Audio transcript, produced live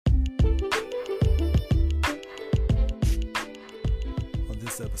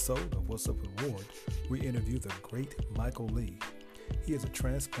this episode of What's Up with Ward, we interview the great Michael Lee. He is a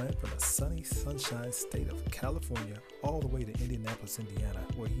transplant from the sunny, sunshine state of California all the way to Indianapolis, Indiana,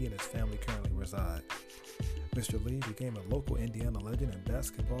 where he and his family currently reside. Mr. Lee became a local Indiana legend in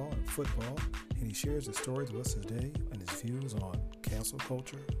basketball and football, and he shares his stories with us today and his views on cancel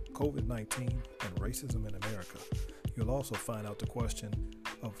culture, COVID-19, and racism in America. You'll also find out the question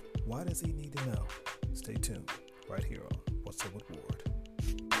of why does he need to know? Stay tuned right here on What's Up with Ward.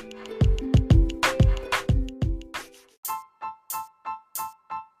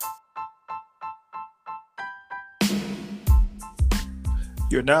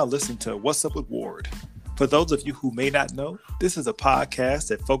 You're now listening to What's Up with Ward. For those of you who may not know, this is a podcast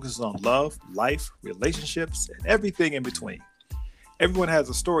that focuses on love, life, relationships, and everything in between. Everyone has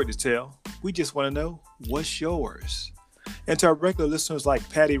a story to tell. We just want to know what's yours. And to our regular listeners like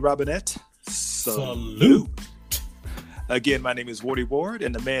Patty Robinette, salute. Again, my name is Wardy Ward,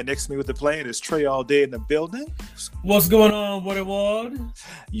 and the man next to me with the plan is Trey All Day in the building. What's going on, Wardy Ward?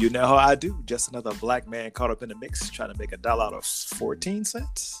 You know how I do. Just another black man caught up in the mix, trying to make $1 out of 14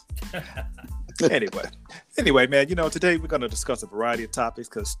 cents. Anyway, man, today we're going to discuss a variety of topics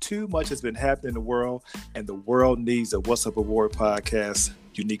because too much has been happening in the world, and the world needs a What's Up with Ward podcast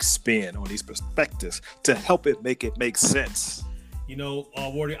unique spin on these perspectives to help it make sense.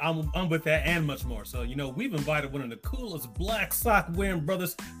 Wardy, I'm with that and much more. So, we've invited one of the coolest black sock wearing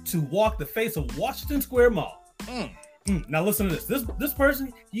brothers to walk the face of Washington Square Mall. Now, listen to this. This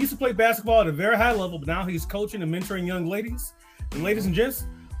person, he used to play basketball at a very high level, but now he's coaching and mentoring young ladies. And ladies and gents,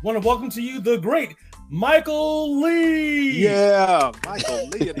 want to welcome to you the great Michael Lee. Yeah, Michael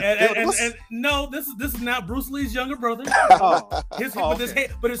Lee. And no, this is not Bruce Lee's younger brother. But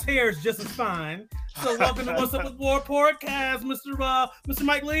his hair is just as fine. So welcome to What's Up with Ward podcast, Mr.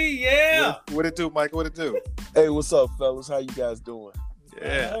 Mike Lee. Yeah. What it do, Mike? What it do? Hey, what's up, fellas? How you guys doing?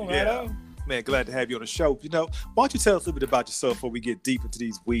 Yeah. Man, glad to have you on the show. Why don't you tell us a little bit about yourself before we get deep into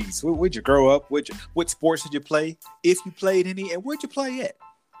these weeds? Where'd you grow up? What sports did you play? If you played any, and where'd you play at?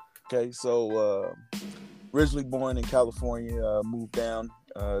 Okay, so originally born in California, moved down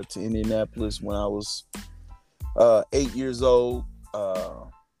to Indianapolis when I was 8 years old.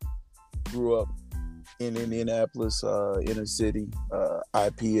 Grew up in Indianapolis, inner city,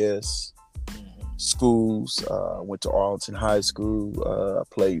 IPS schools. Went to Arlington High School.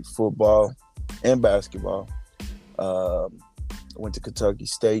 Played football and basketball. Went to Kentucky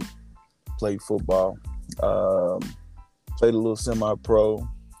State. Played football. Played a little semi-pro.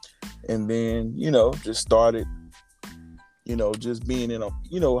 And then, just started, just being in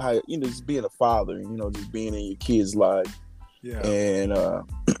just being a father, just being in your kid's life. Yeah. And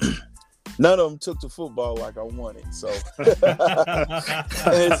none of them took to football like I wanted. So, and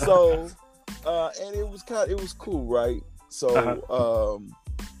it was cool, right? So,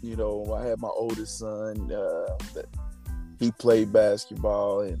 I had my oldest son that he played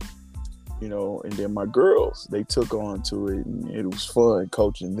basketball and then my girls, they took on to it, and it was fun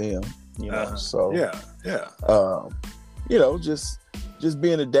coaching them, so. Just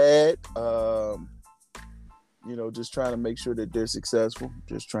being a dad, just trying to make sure that they're successful,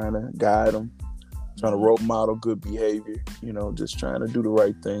 just trying to guide them, trying to role model good behavior, just trying to do the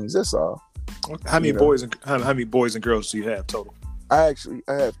right things. That's all. How many boys and girls do you have total? I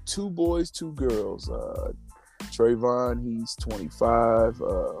have 2 boys, 2 girls. Trayvon, he's 25.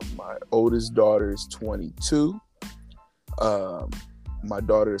 My oldest daughter is 22. My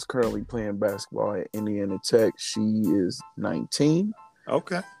daughter is currently playing basketball at Indiana Tech. She is 19.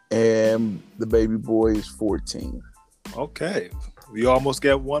 Okay. And the baby boy is 14. Okay. We almost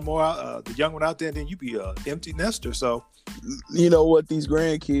get one more, the young one out there, and then you be an empty nester. So, you know what? These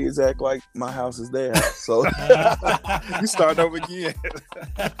grandkids act like my house is their house. So you start over again.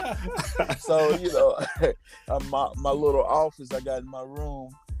 So, my little office I got in my room,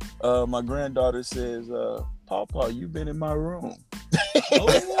 my granddaughter says, Papa, you've been in my room.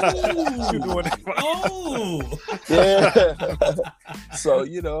 You doing it? Oh. Yeah. So,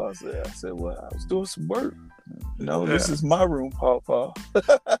 I said, well, I was doing some work. This is my room, Papa.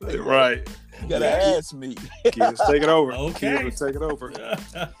 Right. You gotta ask me. Kids, take it over. Okay. Kids, take it over.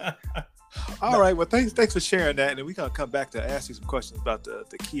 All right. Well, thanks for sharing that. And we're going to come back to ask you some questions about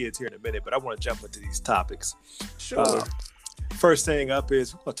the kids here in a minute, but I want to jump into these topics. Sure. First thing up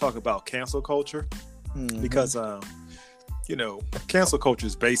is we're going to talk about cancel culture because, cancel culture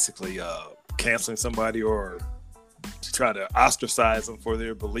is basically canceling somebody or try to ostracize them for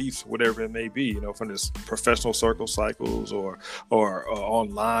their beliefs, whatever it may be, from this professional cycles or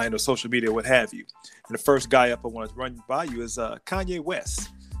online or social media, what have you. And the first guy up I want to run by you is Kanye West.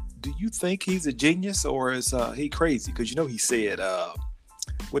 Do you think he's a genius or is he crazy? Because he said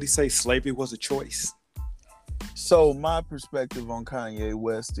What he say? Slavery was a choice. So my perspective on Kanye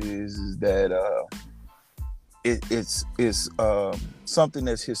West is that it's something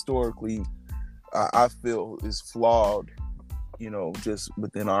that's historically I feel is flawed, just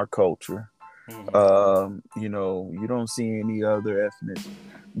within our culture. You don't see any other ethnic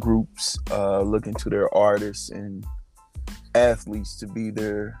groups looking to their artists and athletes to be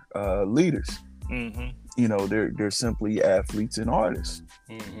their leaders. They're simply athletes and artists.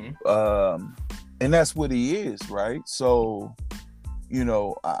 And that's what he is, right? So,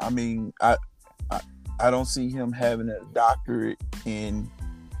 I don't see him having a doctorate in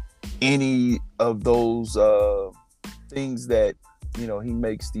any of those things that, he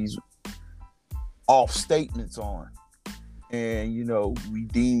makes these off statements on. And, we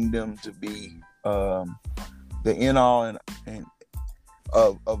deem them to be the end all and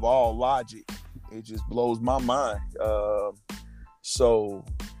of all logic. It just blows my mind. So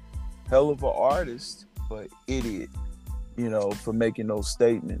hell of an artist, but idiot, for making those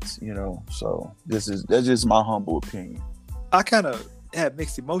statements, so that's just my humble opinion. I kind of had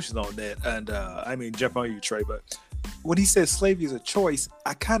mixed emotions on that, and jump on you, Trey, but when he said slavery is a choice,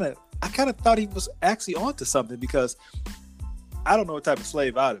 I kind of thought he was actually onto something, because I don't know what type of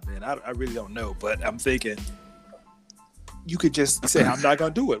slave I'd have been. I really don't know, but I'm thinking you could just say, I'm not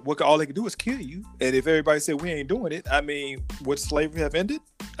going to do it. All they can do is kill you. And if everybody said we ain't doing it, would slavery have ended?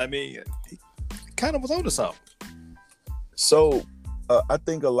 He kind of was onto something. So I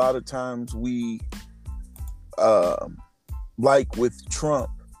think a lot of times we, like with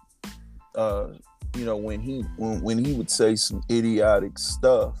Trump, when he would say some idiotic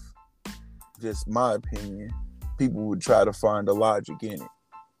stuff, just my opinion, people would try to find a logic in it.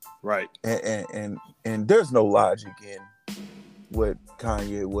 Right. And there's no logic in what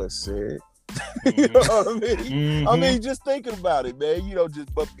Kanye West said. You know what I mean? Just thinking about it, man.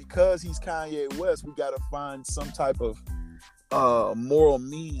 But because he's Kanye West, we got to find some type of moral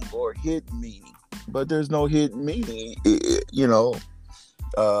meaning or hidden meaning. But there's no hidden meaning.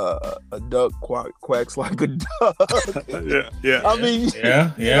 A duck quacks like a duck. Yeah.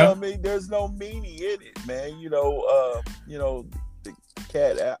 There's no meaning in it, man. The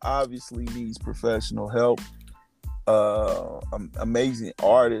cat obviously needs professional help. Amazing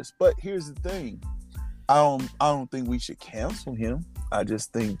artist, but here's the thing: I don't think we should cancel him. I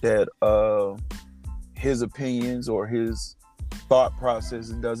just think that his opinions or his thought process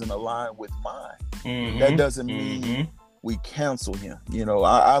doesn't align with mine. That doesn't mean we cancel him.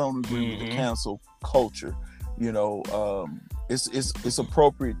 I don't agree with the cancel culture. It's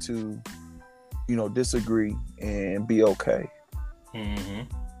appropriate to disagree and be okay.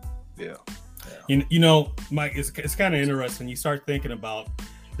 Yeah. Mike, it's kind of interesting. You start thinking about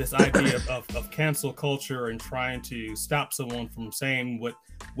this idea of cancel culture and trying to stop someone from saying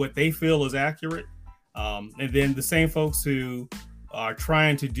what they feel is accurate. And then the same folks who are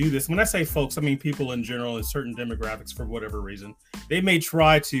trying to do this, when I say folks, I mean people in general in certain demographics for whatever reason, they may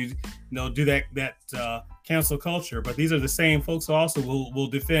try to do that cancel culture, but these are the same folks who also will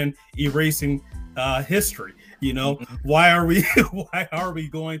defend erasing history. Why are we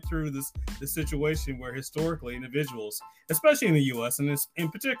going through this situation where historically individuals, especially in the U.S. and in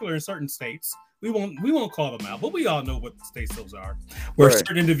particular in certain states, we won't call them out, but we all know what states those are, where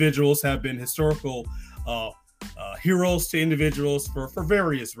certain individuals have been historical heroes to individuals for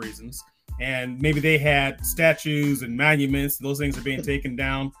various reasons, and maybe they had statues and monuments, and those things are being taken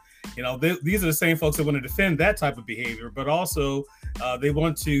down. These are the same folks that want to defend that type of behavior, but also they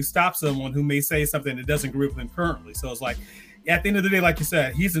want to stop someone who may say something that doesn't agree with them currently. So it's like, at the end of the day, like you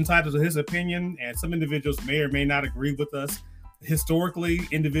said, he's entitled to his opinion, and some individuals may or may not agree with us. Historically,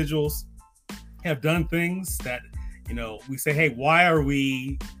 individuals have done things that, we say, hey, why are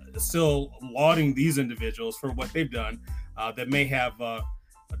we still lauding these individuals for what they've done that may have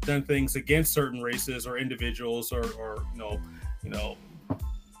done things against certain races or individuals or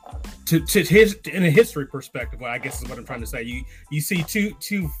in a history perspective, I guess is what I'm trying to say. You see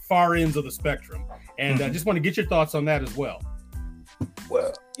two far ends of the spectrum, and I just want to get your thoughts on that as well.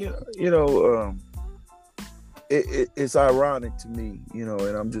 Well, it's ironic to me,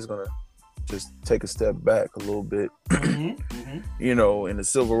 and I'm just gonna take a step back a little bit. In the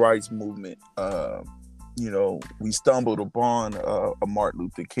civil rights movement, we stumbled upon a Martin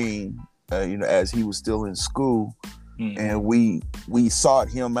Luther King, as he was still in school. And we sought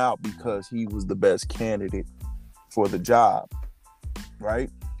him out because he was the best candidate for the job,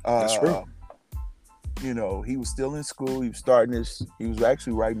 right? That's true. He was still in school. He was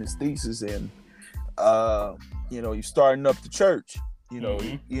actually writing his thesis, and he's starting up the church.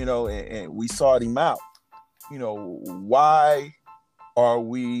 And we sought him out. Why are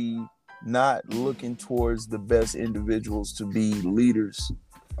we not looking towards the best individuals to be leaders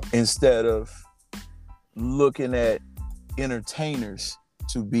instead of looking at entertainers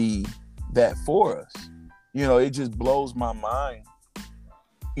to be that for us? You know, it just blows my mind,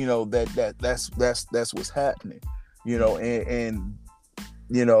 you know, that's what's happening, you know, and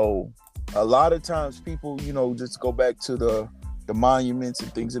you know, a lot of times people, you know, just go back to the monuments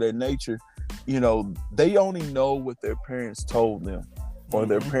and things of that nature, you know, they only know what their parents told them or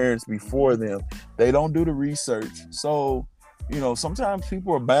their parents before them. They don't do the research. So, you know, sometimes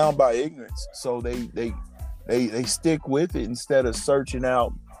people are bound by ignorance. So they stick with it instead of searching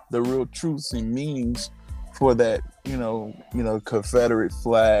out the real truths and meanings for that, you know, Confederate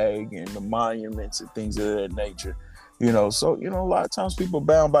flag and the monuments and things of that nature. You know, so, you know, a lot of times people are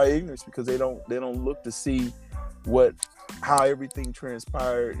bound by ignorance because they don't look to see how everything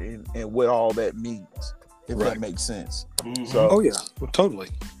transpired and what all that means, if that makes sense. So, oh yeah, well, totally.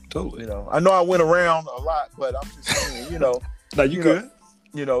 You know, I know I went around a lot, but I'm just saying, you know, no, you good.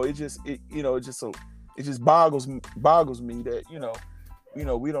 You know, it just boggles me that, you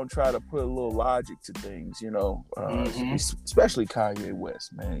know, we don't try to put a little logic to things, you know, especially Kanye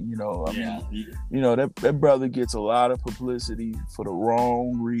West, man. You know, I mean, you know, that brother gets a lot of publicity for the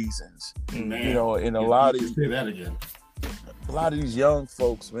wrong reasons, man. You know, and a lot of these young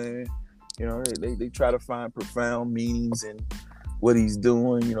folks, man, you know, they try to find profound meanings in what he's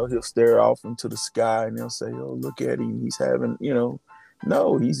doing. You know, he'll stare off into the sky and they'll say, "Oh, look at him, he's having," you know.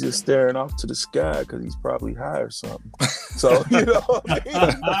 No, he's just staring off to the sky because he's probably high or something. So, you know what I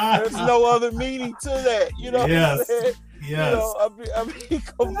mean? There's no other meaning to that. You know what I'm saying? Yes. You know, I mean,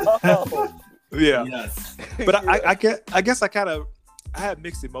 come on. Yeah. Yes. But I guess I had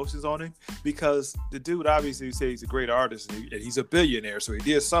mixed emotions on him because the dude obviously says he's a great artist and he's a billionaire, so he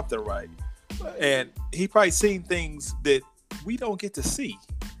did something right. And he probably seen things that we don't get to see.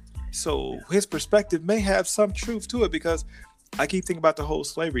 So his perspective may have some truth to it, because I keep thinking about the whole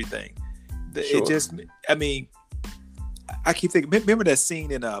slavery thing. It just, I mean, I keep thinking, remember that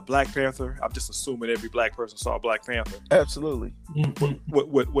scene in Black Panther? I'm just assuming every black person saw Black Panther. Absolutely.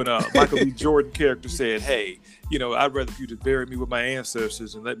 When Michael B. Jordan character said, "Hey, you know, I'd rather you just bury me with my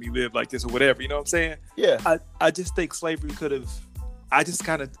ancestors and let me live like this," or whatever. You know what I'm saying? Yeah. I just think slavery could have, I just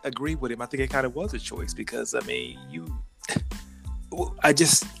kind of agree with him. I think it kind of was a choice because, I mean, I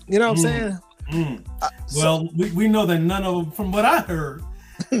just, you know what I'm saying? Well, we know that none of them, from what I heard,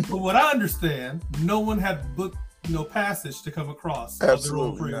 from what I understand, no one had booked no passage to come across of their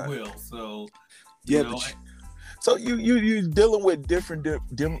own free will. So, yeah. So you're dealing with different,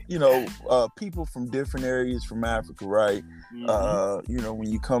 you know, people from different areas from Africa, right? You know, when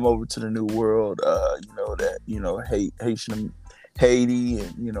you come over to the New World, you know that, you know, Haiti,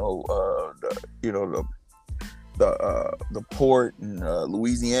 and you know, the port in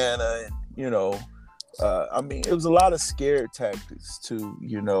Louisiana, and you know, I mean, it was a lot of scare tactics too,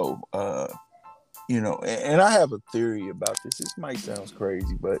 you know, and I have a theory about this. This might sound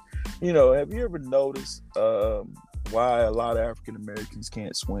crazy, but you know, have you ever noticed why a lot of African Americans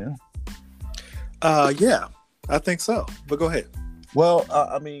can't swim? Yeah, I think so. But go ahead. Well,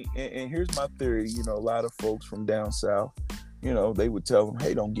 I mean, and here's my theory. You know, a lot of folks from down south, you know, they would tell them,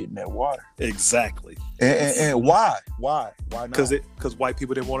 "Hey, don't get in that water." Exactly. And why? Why not? Because white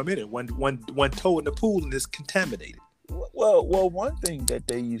people didn't want them in it. One toe in the pool and it's contaminated. Well, one thing that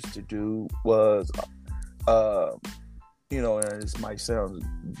they used to do was, you know, and this might sound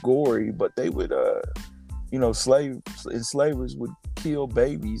gory, but they would, you know, enslavers would kill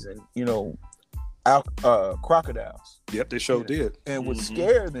babies and, you know, crocodiles. Yep, they sure did. And would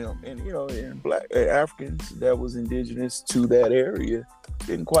scare them. And, you know, and black Africans that was indigenous to that area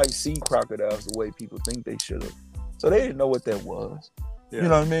didn't quite see crocodiles the way people think they should have. So they didn't know what that was. Yeah. You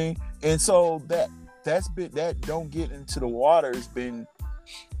know what I mean? And so that don't get into the water has been,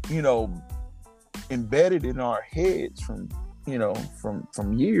 you know, embedded in our heads from, you know,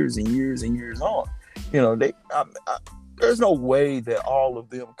 from years and years and years on. You know, there's no way that all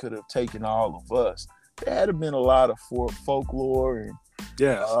of them could have taken all of us. There had been a lot of folklore and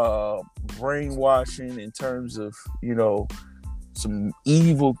brainwashing in terms of, you know, some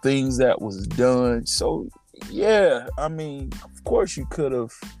evil things that was done. So yeah, I mean, of course you could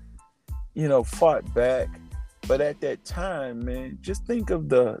have, you know, fought back, but at that time, man, just think of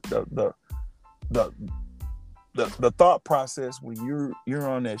the thought process when you're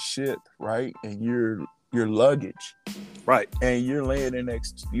on that ship, right, and your luggage, right, and you're laying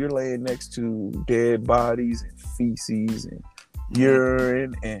next to dead bodies and feces and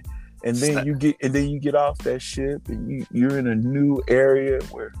urine, and then you get off that ship and you're in a new area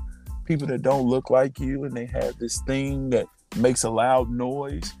where people that don't look like you, and they have this thing that makes a loud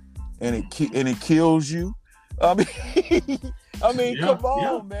noise and it kills you. I mean, come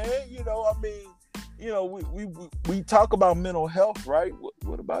on, man. We talk about mental health, right?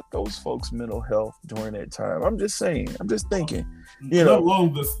 What about those folks' mental health during that time? I'm just saying. I'm just thinking. Let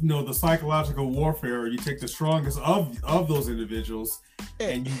alone the psychological warfare. You take the strongest of those individuals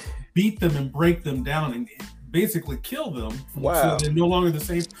and you beat them and break them down and basically kill them. Wow. So they're no longer the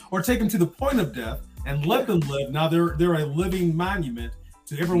same, or take them to the point of death and let them live. Now they're a living monument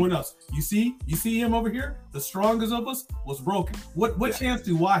to everyone else. You see him over here. The strongest of us was broken. What chance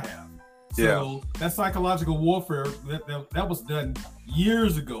do I have? So that psychological warfare that was done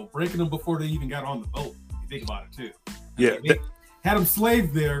years ago, breaking them before they even got on the boat. You think about it too. They had them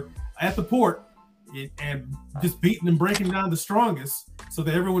slaved there at the port and just beating and breaking down the strongest, so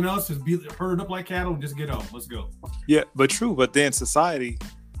that everyone else just be herded up like cattle and just get on. Let's go. Yeah, but true. But then society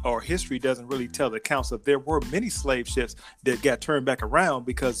or history doesn't really tell the accounts of there were many slave ships that got turned back around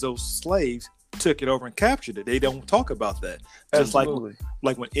because those slaves took it over and captured it. They don't talk about that. Just like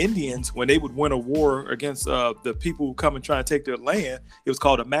when Indians, when they would win a war against the people who come and try and take their land, it was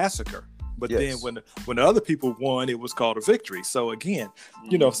called a massacre. But then when the other people won, it was called a victory. So again,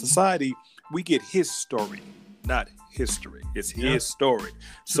 society, we get his story, not history. It's his story.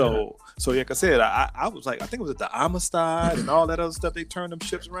 So like I said, I was like, I think it was at the Amistad and all that other stuff. They turned them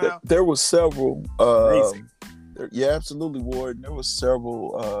ships around. There was several. Amazing. Absolutely, Ward. There was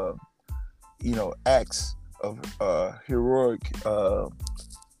several. Acts of heroic,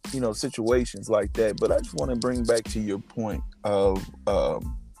 situations like that. But I just want to bring back to your point of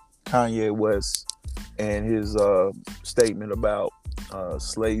Kanye West and his statement about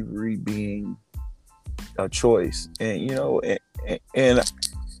slavery being a choice. And, and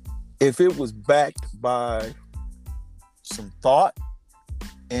if it was backed by some thought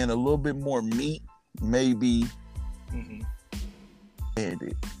and a little bit more meat, maybe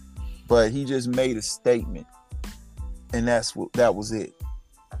ended. But he just made a statement, and that was it.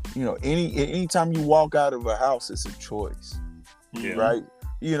 Anytime you walk out of a house, it's a choice, right?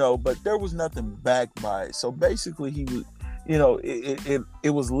 But there was nothing backed by it. So basically, he was, it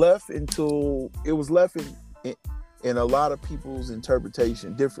was left in a lot of people's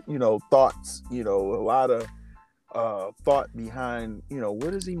interpretation, different, thoughts, a lot of thought behind,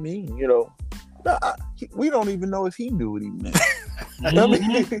 what does he mean? We don't even know if he knew what he meant.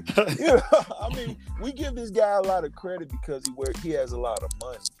 We give this guy a lot of credit because he has a lot of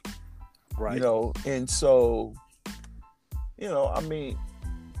money, right? And so,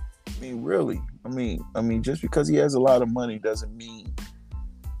 really, just because he has a lot of money doesn't mean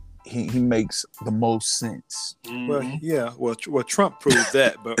he makes the most sense. Well, Trump proved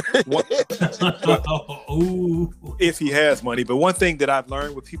that, but if he has money. But one thing that I've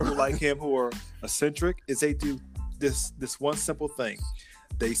learned with people like him who are eccentric is they do this one simple thing.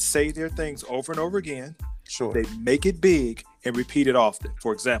 They say their things over and over again. Sure. They make it big and repeat it often.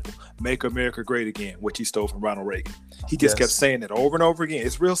 For example, "Make America Great Again," which he stole from Ronald Reagan. He just kept saying it over and over again.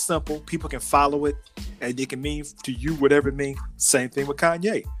 It's real simple. People can follow it, and it can mean to you whatever it means. Same thing with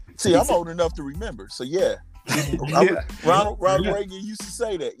Kanye. See, I'm old enough to remember, so yeah. Ronald Reagan used to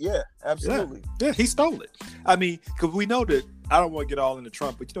say that. Yeah, absolutely. Yeah, he stole it. Because we know that, I don't want to get all into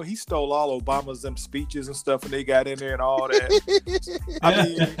Trump, but he stole all Obama's speeches and stuff, and they got in there and all that.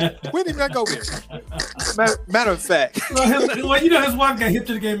 Where did that go there? Matter of fact. Well, his wife got hit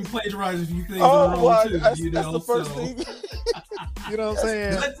to the game and plagiarized a few things. That's the first thing. You know what I'm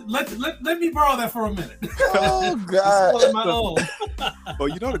saying? Let me borrow that for a minute. Oh God! My own.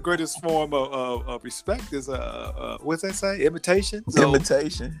 Well, the greatest form of respect is what's that say? Imitation.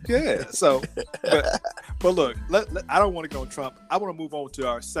 Imitation. Yeah. So, but look, I don't want to go on Trump. I want to move on to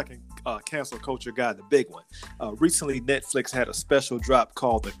our second cancel culture guy, the big one. Recently, Netflix had a special drop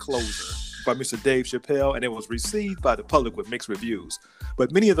called "The Closer" by Mr. Dave Chappelle, and it was received by the public with mixed reviews.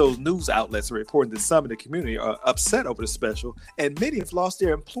 But many of those news outlets are reporting that some in the community are upset over the special, and many have lost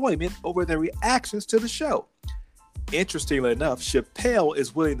their employment over their reactions to the show. Interestingly enough, Chappelle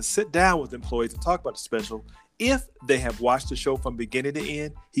is willing to sit down with employees and talk about the special if they have watched the show from beginning to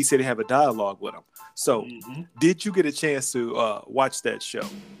end. He said he have a dialogue with them. So, did you get a chance to watch that show?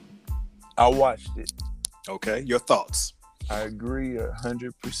 I watched it. Okay, your thoughts? I agree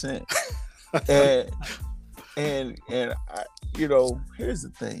 100%. and I, here's the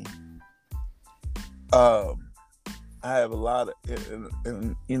thing. I have a lot of,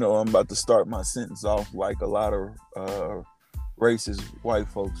 and I'm about to start my sentence off like a lot of racist white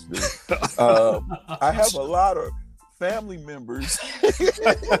folks do. I have a lot of family members. Some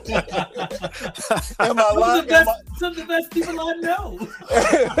of the best people I know.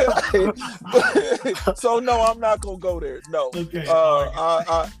 So no, I'm not gonna go there. No. Okay.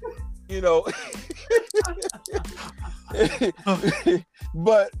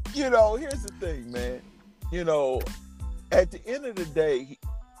 But here's the thing, man. At the end of the day,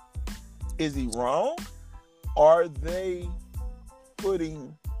 is he wrong? Are they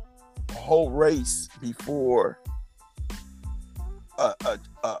putting a whole race before a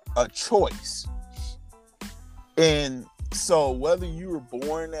choice? And so whether you were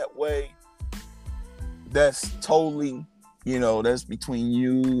born that way, that's totally, that's between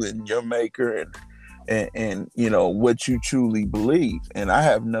you and your maker and what you truly believe. And I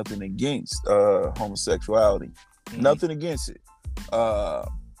have nothing against homosexuality. Mm-hmm. Nothing against it.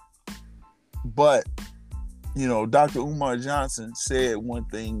 But Dr. Umar Johnson said one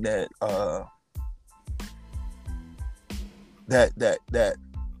thing that that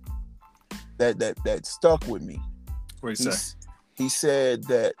stuck with me. What did he say? He said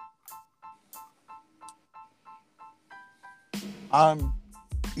that I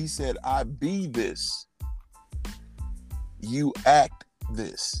be this, you act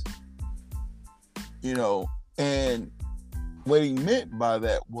this. And what he meant by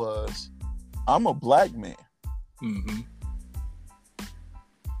that was, I'm a black man. Mm-hmm.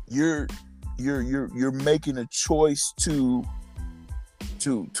 You're making a choice to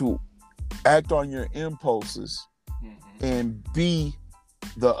act on your impulses and be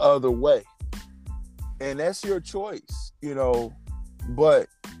the other way. And that's your choice, but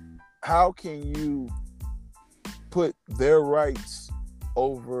how can you put their rights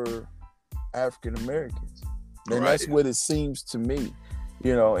over African Americans? And that's what it seems to me,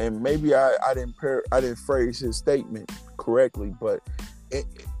 and maybe I didn't phrase his statement correctly, but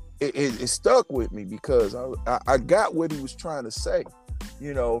it stuck with me because I got what he was trying to say,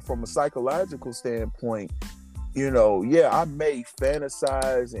 from a psychological standpoint. I may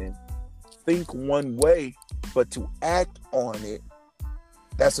fantasize and think one way, but to act on it,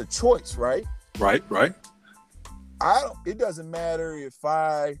 that's a choice, right? Right. It doesn't matter if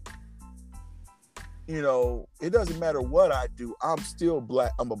it doesn't matter what I do. I'm still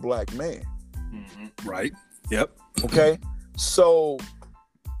black. I'm a black man. Mm-hmm. Right. Yep. Okay. So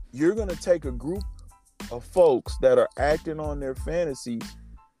you're going to take a group of folks that are acting on their fantasies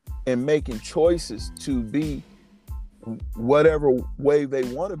and making choices to be whatever way they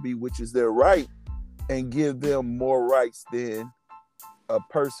want to be, which is their right, and give them more rights than a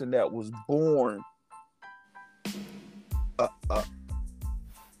person that was born a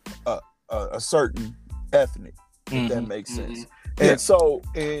certain ethnic, if that makes sense. And so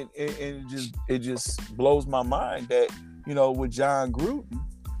it just blows my mind that with John Gruden,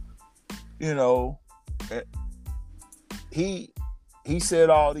 he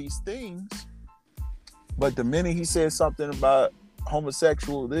said all these things, but the minute he said something about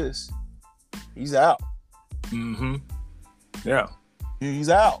homosexual he's out. Mm-hmm. Yeah. He's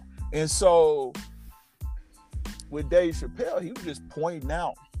out. And so with Dave Chappelle, he was just pointing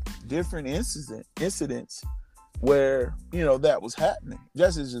out different incidents where, that was happening.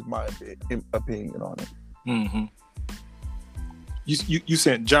 That's just my opinion on it. Mm-hmm. You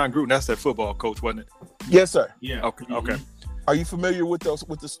said John Gruden, that's that football coach, wasn't it? Yes, sir. Yeah. Okay. Mm-hmm. Okay. Are you familiar with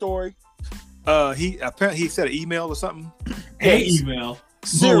the story? He apparently said an email or something. Email.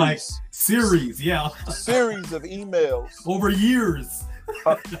 Series, yeah. Series of emails over years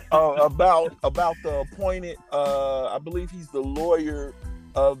about the appointed. I believe he's the lawyer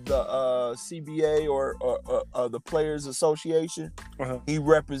of the CBA or the Players Association. Uh-huh. He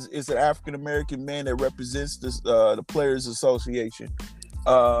is an African American man that represents the Players Association.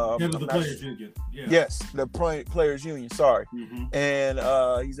 The Players Union. Yeah. Yes, the Players Union. Sorry. Mm-hmm. And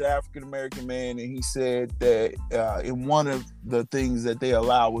he's an African American man, and he said that in one of the things that they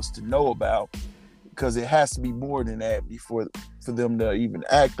allow us to know about, because it has to be more than that for them to even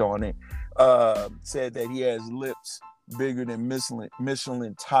act on it, said that he has lips bigger than Michelin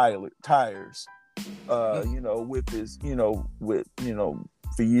tires. With his,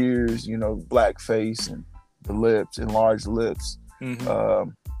 for years, black face and the lips, enlarged lips. Mm-hmm.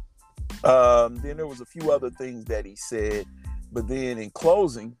 Then there was a few other things that he said, but then in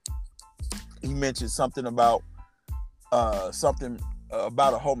closing, he mentioned something about a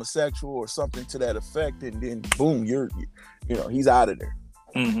homosexual or something to that effect, and then boom, he's out of there.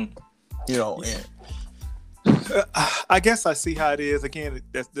 Mm-hmm. And I guess I see how it is. Again,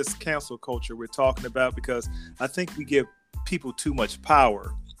 that's this cancel culture we're talking about, because I think we give people too much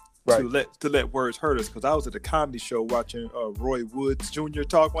power. Right. To let words hurt us. Because I was at a comedy show watching Roy Woods Jr.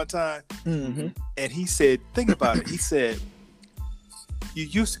 talk one time, mm-hmm. and he said, think about it. He said, you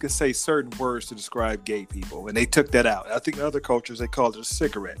used to say certain words to describe gay people, and they took that out. I think in other cultures they call it a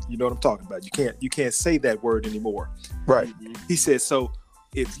cigarette. You know what I'm talking about? You can't say that word anymore. Right. He said, so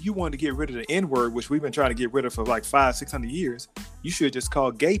if you want to get rid of the N-word, which we've been trying to get rid of for like 500-600 years, you should just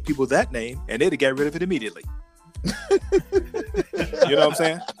call gay people that name, and they'd have got rid of it immediately. You know what I'm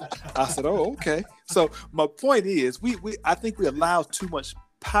saying? I said, oh, okay. So my point is, I think we allow too much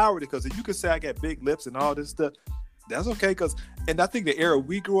power, because if you can say I got big lips and all this stuff, that's okay. And I think the era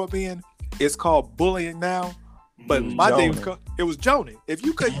we grew up in is called bullying now. But my day it was joning. If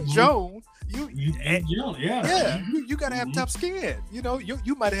you couldn't Joan, you gotta have tough skin. You know,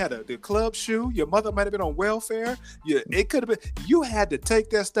 you might have had the club shoe. Your mother might have been on welfare. It could have been. You had to take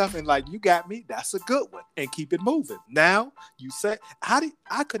that stuff and like, you got me. That's a good one, and keep it moving. Now you say, I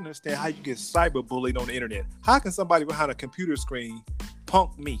couldn't understand how you get cyberbullied on the internet. How can somebody behind a computer screen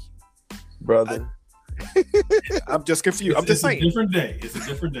punk me, brother? I'm just confused. I'm just saying. It's a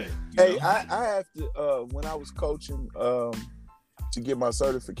different day. Hey, I have to. When I was coaching, to get my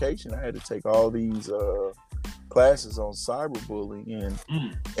certification, I had to take all these classes on cyberbullying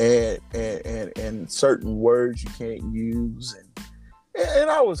and certain words you can't use, and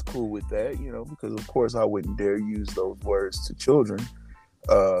I was cool with that, you know, because of course I wouldn't dare use those words to children.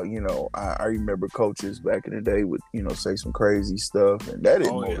 You know, I remember coaches back in the day would, you know, say some crazy stuff, and that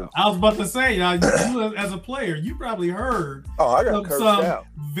didn't motivate. I was about to say, you as a player, you probably heard I got cursed out.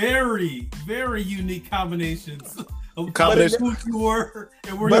 Very, very unique combinations of who you were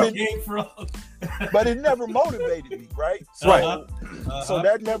and where you came from. But it never motivated me, right? So, so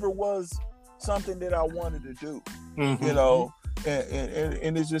that never was something that I wanted to do, you know.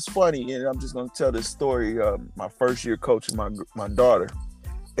 And it's just funny, and I'm just gonna tell this story. My first year coaching my daughter,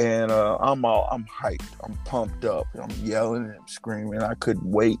 and I'm hyped, I'm pumped up, I'm yelling and I'm screaming. I couldn't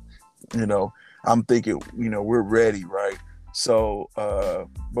wait, you know. I'm thinking, you know, we're ready, right? So,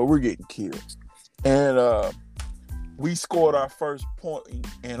 but we're getting killed, and we scored our first point,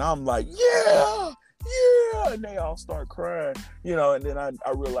 and I'm like, yeah, and they all start crying, you know. And then I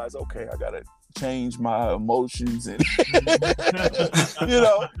realized, okay, I gotta change my emotions, and you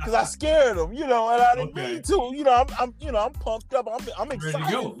know, because I scared them, you know, and I didn't mean to, you know. I'm pumped up, I'm excited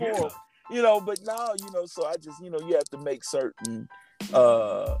for them, you know. But now, you know, so I just, you know, you have to make certain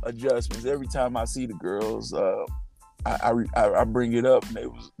adjustments. Every time I see the girls, I bring it up,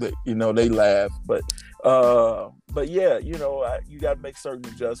 and they laugh, but yeah, you know, you got to make certain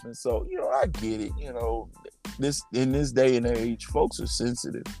adjustments. So, you know, I get it. You know, in this day and age, folks are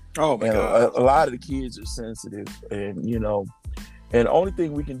sensitive. Oh my God. A lot of the kids are sensitive, and you know, and the only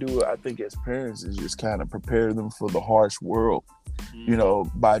thing we can do, I think, as parents, is just kind of prepare them for the harsh world. You know,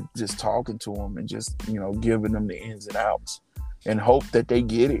 by just talking to them and just, you know, giving them the ins and outs, and hope that they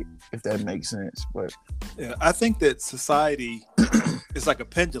get it, if that makes sense. But yeah, I think that society is like a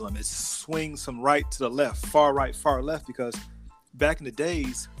pendulum. It swings from right to the left, far right, far left, because back in the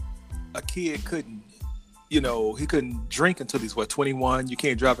days, a kid couldn't, you know, he couldn't drink until he's 21. You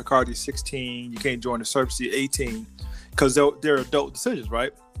can't drive a car till 16. You can't join the service till 18, because they're adult decisions,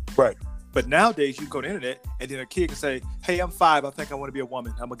 right? Right. But nowadays, you go to the internet, and then a kid can say, hey, I'm 5. I think I want to be a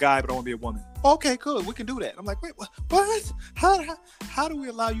woman. I'm a guy, but I want to be a woman. Okay, cool. We can do that. I'm like, wait, what? How do we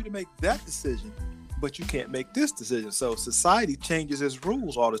allow you to make that decision, but you can't make this decision? So society changes its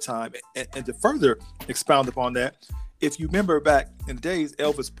rules all the time. And to further expound upon that, if you remember back in the days,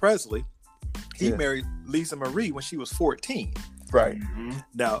 Elvis Presley, he married Lisa Marie when she was 14. Right.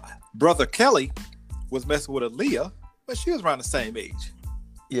 Now, Brother Kelly was messing with Aaliyah, but she was around the same age.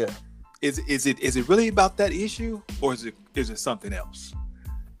 Yeah. Is it really about that issue, or is it something else?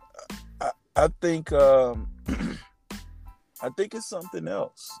 I think I think it's something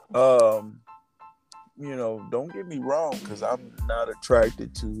else. You know, don't get me wrong, because I'm not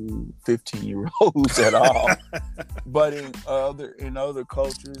attracted to 15-year-olds at all. But in other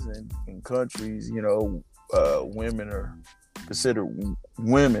cultures and in countries, you know, women are considered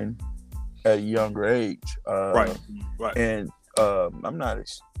women at a younger age. Right. And I'm not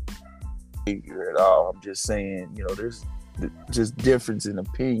here at all. I'm just saying, you know, there's just difference in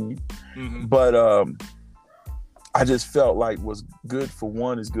opinion. But I just felt like what's good for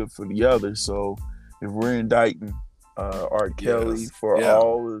one is good for the other. So if we're indicting R. Kelly for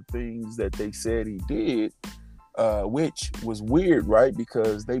all the things that they said he did, which was weird, right?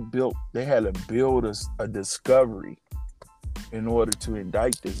 Because they had to build a discovery in order to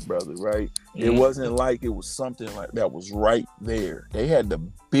indict this brother, right? It wasn't like it was something like that was right there. They had to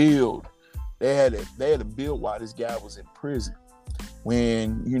build. They had to build while this guy was in prison.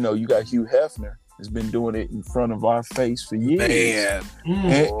 When, you know, you got Hugh Hefner has been doing it in front of our face for years,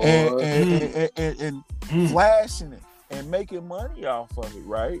 and flashing it and making money off of it,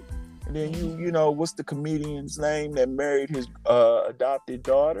 right? And then you know, what's the comedian's name that married his adopted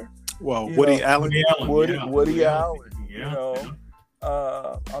daughter? Well, Woody Allen. Woody Allen. Yeah. You know,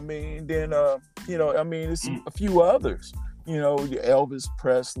 I mean, then you know, I mean, it's a few others. You know, Elvis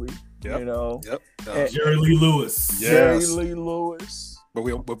Presley. Yep. You know, Jerry Lee Lewis. Yes. Jerry Lee Lewis. But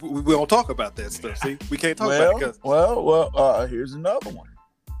we don't talk about that stuff. See, we can't talk about it. Well, here's another one.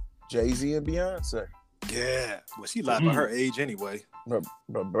 Jay-Z and Beyonce. Yeah. Well, she lied about her age anyway. But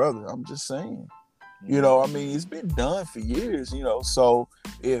brother, I'm just saying. You know, I mean, it's been done for years, you know. So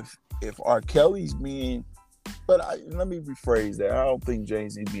if R. Kelly's being, but let me rephrase that. I don't think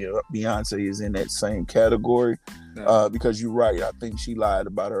Jay-Z and Beyonce is in that same category, because you're right. I think she lied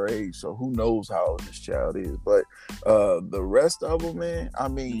about her age. So who knows how old this child is? But the rest of them, man, I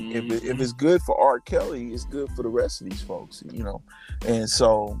mean, if it's good for R. Kelly, it's good for the rest of these folks, you know. And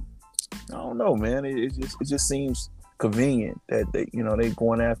so I don't know, man. It just seems convenient that they're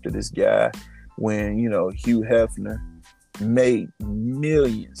going after this guy when, you know, Hugh Hefner made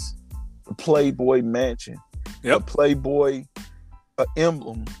millions. The Playboy Mansion, the Playboy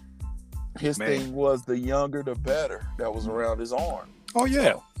emblem. His thing was the younger the better. That was around his arm. Oh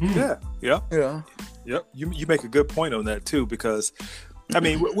yeah, Yeah. Yep. You make a good point on that too, because I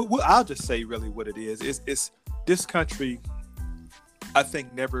mean, I'll just say really what it is. It's this country, I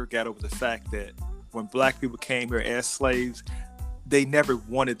think, never got over the fact that when black people came here as slaves, they never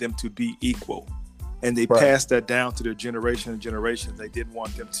wanted them to be equal. And they passed that down to their generation and generations. They didn't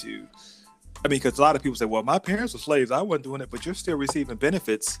want them to, I mean, because a lot of people say, well, my parents were slaves, I wasn't doing it, but you're still receiving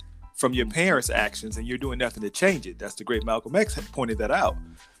benefits from your parents' actions and you're doing nothing to change it. That's the great Malcolm X pointed that out.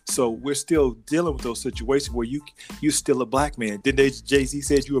 So we're still dealing with those situations where you're still a black man. Didn't Jay-Z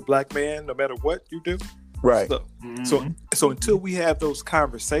said you a black man no matter what you do? Right. So until we have those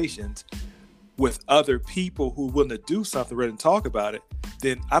conversations with other people who are willing to do something rather than talk about it,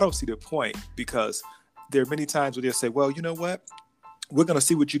 then I don't see the point, because there are many times where they'll say, well, you know what? We're going to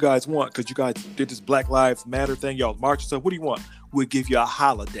see what you guys want because you guys did this Black Lives Matter thing. Y'all march and stuff. What do you want? We'll give you a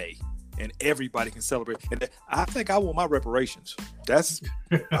holiday and everybody can celebrate. And I think I want my reparations. That's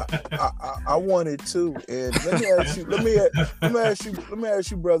I want it too. And let me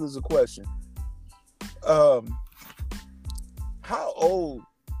ask you brothers a question. How old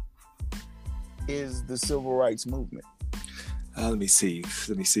is the civil rights movement? Let me see.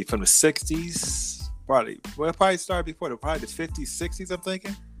 From the 60s, probably started before, probably the 50s, 60s, I'm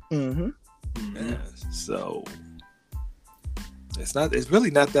thinking. Yeah, so it's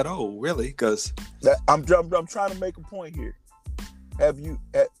really not that old, really, because I'm trying to make a point here.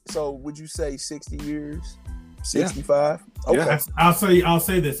 So would you say 60 years? 65? Yeah. Okay. I'll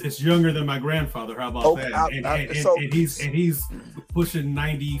say this. It's younger than my grandfather. How about that? And he's pushing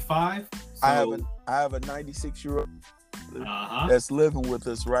 95. So. I have a 96-year-old that's living with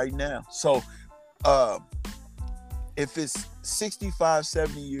us right now. So if it's 65,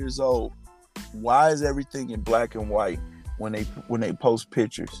 70 years old, why is everything in black and white when they post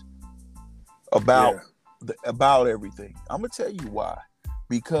pictures about everything? I'm gonna tell you why.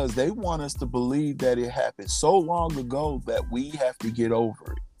 Because they want us to believe that it happened so long ago that we have to get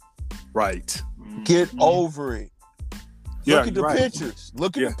over it. Right. Get over it. Yeah, Look at the pictures.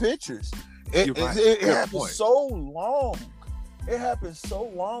 Look at the pictures. It happened so long. It happened so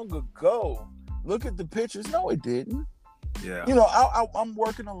long ago. Look at the pictures. No, it didn't. Yeah. You know, I'm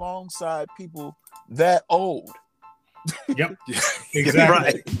working alongside people that old. Yep. Exactly.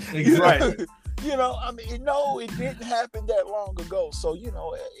 Right. Exactly. You know, I mean, no, it didn't happen that long ago. So, you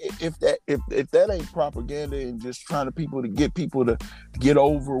know, if that ain't propaganda and just trying to get people to get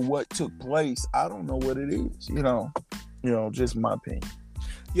over what took place, I don't know what it is. You know, just my opinion.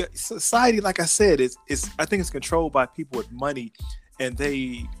 Yeah, society, like I said, is I think it's controlled by people with money, and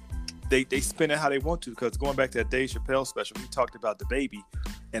they spin it how they want to. Because going back to that Dave Chappelle special, we talked about the baby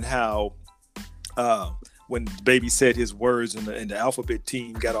and how when the baby said his words and the alphabet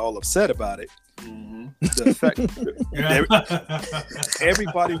team got all upset about it. The fact,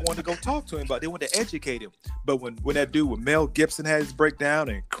 everybody wanted to go talk to him, but they wanted to educate him. But when that dude with Mel Gibson had his breakdown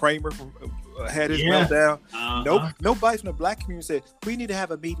and Kramer had his meltdown, nobody from the black community said, we need to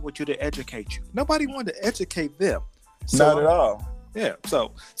have a meeting with you to educate you. Nobody wanted to educate them. Not at all. Yeah.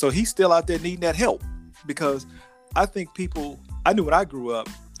 So he's still out there needing that help, because I think I knew when I grew up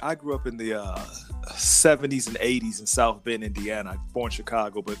in the 70s and 80s in South Bend, Indiana. I'm born in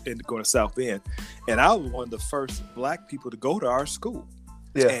Chicago, but going to South Bend. And I was one of the first black people to go to our school.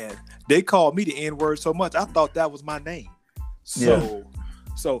 Yeah. And they called me the N-word so much, I thought that was my name. So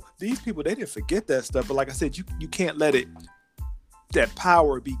these people, they didn't forget that stuff. But like I said, you can't let that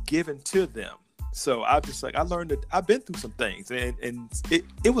power be given to them. So I'm just like, I learned that I've been through some things, and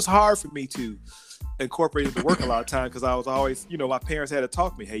it was hard for me to incorporate it to work a lot of times because I was always, my parents had to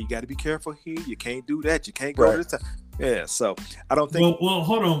talk to me. Hey, you got to be careful here. You can't do that. You can't go to this time. Yeah. So I don't think. Well,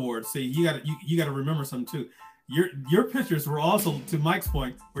 hold on, Ward. See, you got to remember something too. Your pictures were also, to Mike's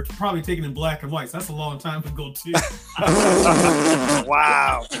point, were probably taken in black and white. So that's a long time ago too.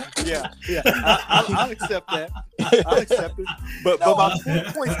 Wow. Yeah. I'll accept that. I'll accept it. But my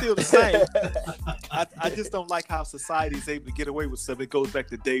point's still the same. I just don't like how society is able to get away with stuff. It goes back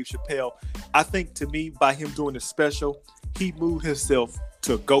to Dave Chappelle. I think, to me, by him doing the special, he moved himself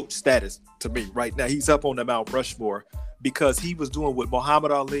to GOAT status. To me, right now, he's up on the Mount Rushmore. Because he was doing what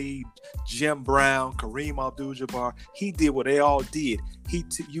Muhammad Ali, Jim Brown, Kareem Abdul-Jabbar, he did what they all did. He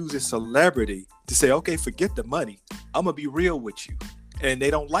used his celebrity to say, okay, forget the money. I'm going to be real with you. And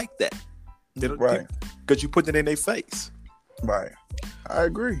they don't like that. They don't, right. Because you put it in their face. Right. I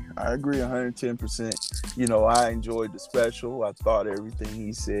agree 110%. I enjoyed the special. I thought everything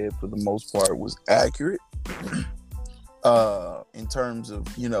he said, for the most part, was accurate. In terms of,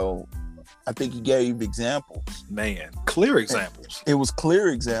 I think he gave examples. Man, clear examples. It was clear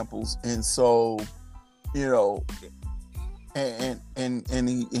examples, and so, and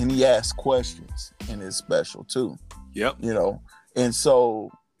he asked questions in his special too. Yep. And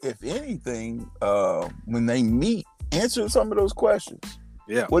so, if anything, when they meet, answer some of those questions.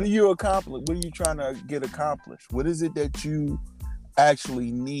 Yeah. What do you accomplish? What are you trying to get accomplished? What is it that you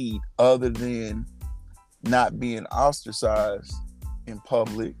actually need, other than not being ostracized in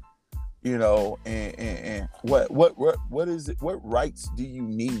public? And what is it? What rights do you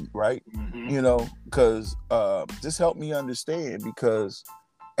need, right? Mm-hmm. Because just help me understand, because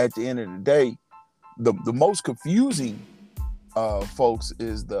at the end of the day, the most confusing folks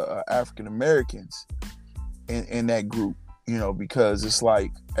is the African Americans in that group, because it's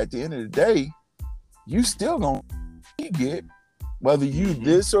like, at the end of the day, you still gonna get whether you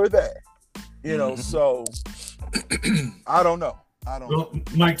this or that, so I don't know. Well,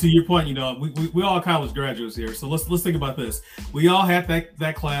 Mike, to your point, we all college graduates here, so let's think about this. We all had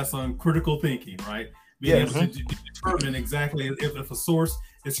that class on critical thinking, right? Being able to determine exactly if a source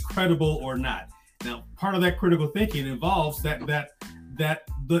is credible or not. Now, part of that critical thinking involves that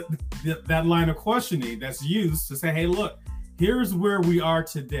line of questioning that's used to say, hey, look, here's where we are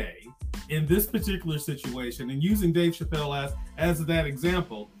today in this particular situation, and using Dave Chappelle as that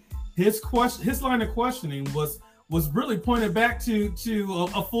example. His line of questioning was really pointed back to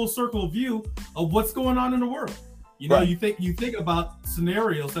a full circle view of what's going on in the world. Right. You think about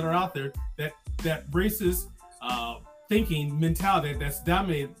scenarios that are out there that racist thinking mentality that's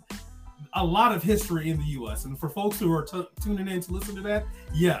dominated a lot of history in the U.S. And for folks who are tuning in to listen to that,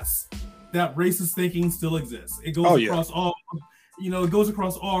 yes, that racist thinking still exists. It goes across all, it goes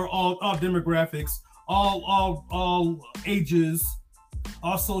across all demographics, all ages,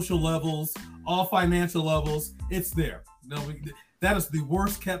 all social levels, all financial levels. It's there. That is the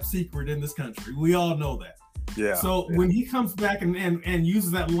worst kept secret in this country. We all know that. Yeah. So when he comes back and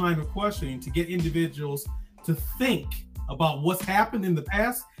uses that line of questioning to get individuals to think about what's happened in the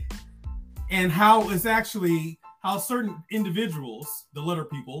past and how certain individuals, the letter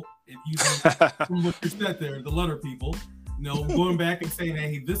people, using from what you said there, the letter people, going back and saying,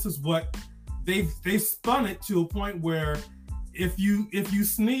 hey, this is what they spun it to a point where if you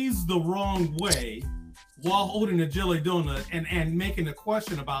sneeze the wrong way while holding a jelly donut and making a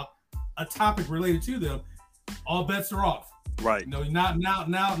question about a topic related to them, all bets are off. Right. Now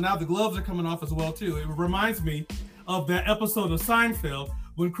the gloves are coming off as well too. It reminds me of that episode of Seinfeld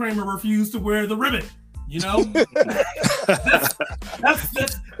when Kramer refused to wear the ribbon. That's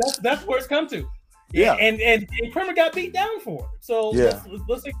where it's come to. Yeah. And Kramer got beat down for it. So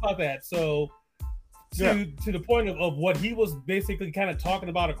let's think about that. So to the point of what he was basically kind of talking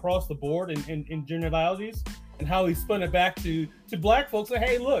about across the board in generalities, and how he spun it back to black folks. Say,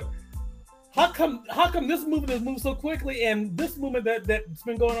 hey, look, how come this movement has moved so quickly, and this movement that's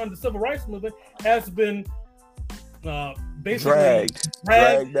been going on, the civil rights movement, has been basically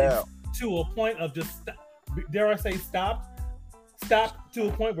dragged out to a point of just, dare I say, stop to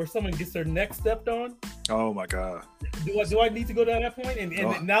a point where someone gets their neck stepped on. Oh my God! Do I need to go down that point? And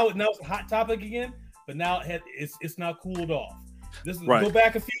now it's a hot topic again. But now it's now cooled off. This is go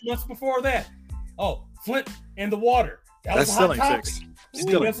back a few months before that. Oh, Flint and the water. That's a hot topic.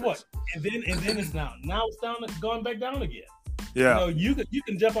 Guess what? And then it's now it's going back down again. Yeah. You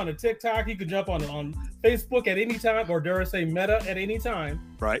can jump on a TikTok, you can jump on Facebook at any time, or dare I say Meta at any time.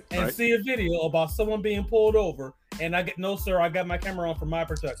 Right. And see a video about someone being pulled over, and I got my camera on for my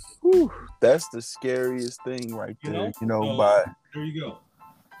protection. Whew, that's the scariest thing right there. There you go.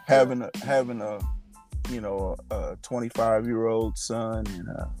 having a you know, a 25-year-old son and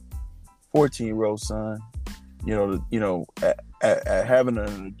a 14-year-old son, at having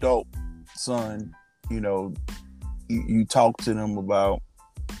an adult son, you talk to them about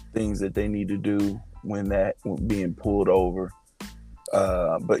things that they need to do when being pulled over.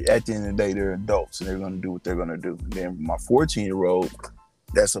 But at the end of the day, they're adults and they're going to do what they're going to do. And then my 14-year-old,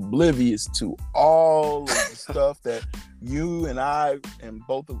 that's oblivious to all of the stuff that you and I and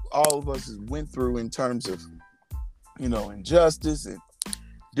all of us went through in terms of, injustice and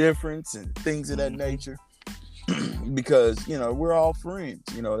difference and things of that nature. Because, we're all friends.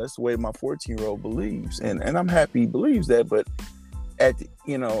 That's the way my 14-year-old believes. And I'm happy he believes that. But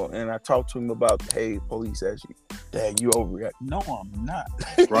and I talked to him about, hey, police asked you, Dad, you overreact. No, I'm not.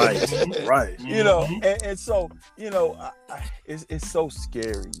 Right. And so, it's so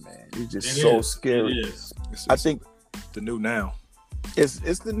scary, man. It's just so scary. It is. I think the new now.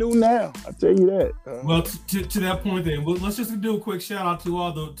 It's the new now. I tell you that. Well, to that point, then, let's just do a quick shout out to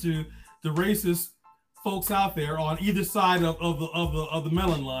all the racist folks out there on either side of the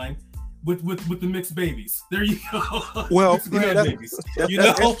melon line with the mixed babies. There you go. Well, babies.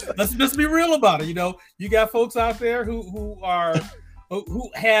 Let's be real about it. You got folks out there who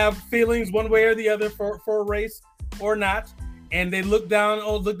have feelings one way or the other for a race or not, and they look down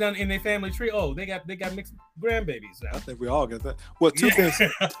in their family tree. Oh, they got mixed grandbabies now. I think we all get that. Well, two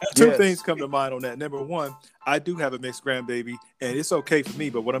things come to mind on that. Number one, I do have a mixed grandbaby, and it's okay for me.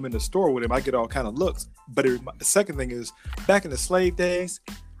 But when I'm in the store with him, I get all kind of looks. But the second thing is, back in the slave days,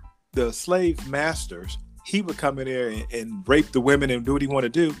 the slave masters, he would come in there and rape the women and do what he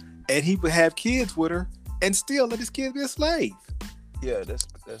wanted to do, and he would have kids with her and still let his kids be a slave. Yeah, that's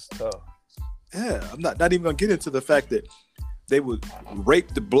tough. Yeah, I'm not even gonna get into the fact that they would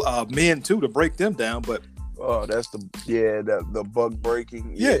rape the men too to break them down, but that's the bug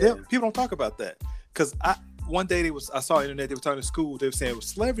breaking. Yeah, people don't talk about that because one day I saw on the internet, they were talking to school, they were saying, well,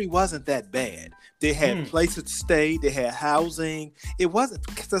 slavery wasn't that bad. They had places to stay, they had housing. It wasn't,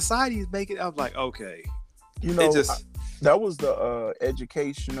 society is making, I was like, okay. That was the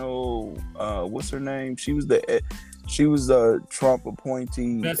educational, what's her name? She was the Trump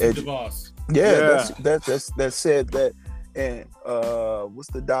appointee. Betsy DeVos. Yeah. That said that. And what's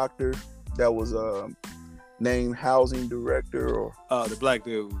the doctor that was named housing director or the black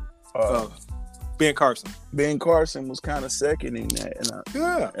dude? Ben Carson. Ben Carson was kind of seconding that,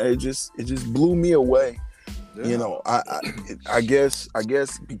 and it just blew me away. Yeah. I guess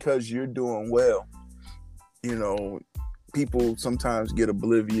because you're doing well, people sometimes get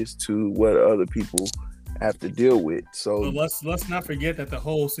oblivious to what other people have to deal with. So let's not forget that the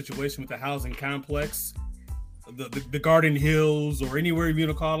whole situation with the housing complex, the Garden Hills or anywhere you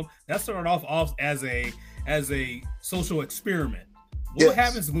want to call them, that started off as a social experiment. What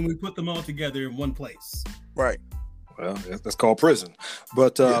happens when we put them all together in one place? Right. Well, that's called prison.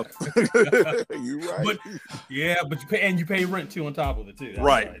 But you're right. But you pay rent too on top of it too. That's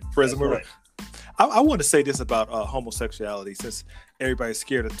right. Prison. Right. I want to say this about homosexuality, since everybody's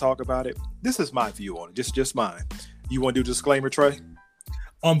scared to talk about it. This is my view on it, just mine. You want to do a disclaimer, Trey?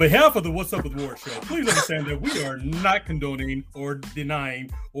 On behalf of the What's Up with Ward show, please understand that we are not condoning or denying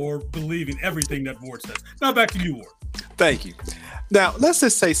or believing everything that Ward says. Now back to you, Ward. Thank you. Now, let's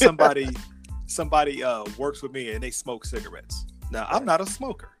just say somebody works with me and they smoke cigarettes. Now, I'm not a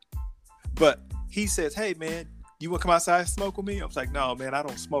smoker, but he says, hey, man, you want to come outside and smoke with me? I was like, no, man, I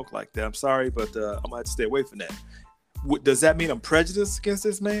don't smoke like that. I'm sorry, but I'm going to have to stay away from that. Does that mean I'm prejudiced against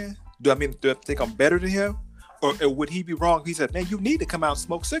this man? Do I think I'm better than him? Or would he be wrong if he said, man, you need to come out and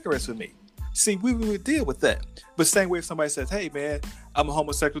smoke cigarettes with me? See, we would deal with that. But same way if somebody says, hey, man, I'm a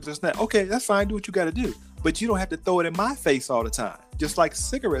homosexual, this and that. Okay, that's fine. Do what you got to do. But you don't have to throw it in my face all the time. Just like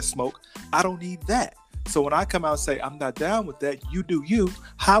cigarette smoke, I don't need that. So when I come out and say, I'm not down with that, you do you,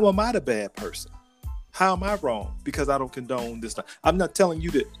 how am I the bad person? How am I wrong? Because I don't condone this stuff. I'm not telling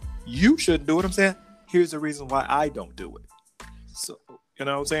you that you shouldn't do it. I'm saying, here's the reason why I don't do it. So, you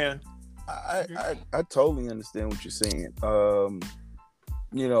know what I'm saying? I totally understand what you're saying.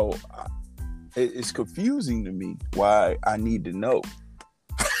 It's confusing to me why I need to know.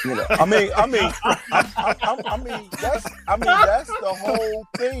 I mean, that's the whole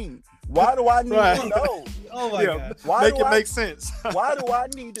thing. Why do I need to know? Oh my God. Why make it make sense. Why do I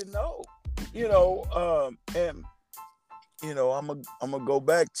need to know? I'm gonna go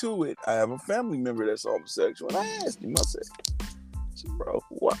back to it. I have a family member that's homosexual, and I asked him. I said, bro,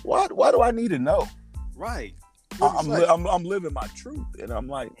 why do I need to know? Right. I'm living my truth, and I'm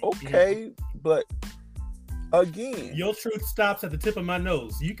like, okay, but again, your truth stops at the tip of my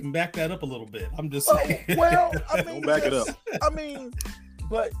nose. You can back that up a little bit. I'm just saying. Well, I mean, don't back it up. I mean,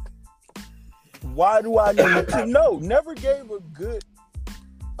 But why do I need to know? Never gave a good,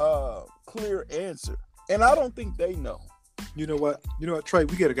 clear answer, and I don't think they know. You know what, Trey?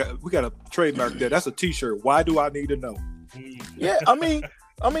 We gotta trademark that. That's a T-shirt. Why do I need to know? Yeah, I mean,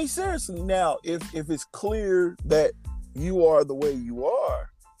 seriously. Now, if it's clear that you are the way you are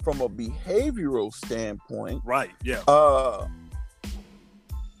from a behavioral standpoint, right? Yeah.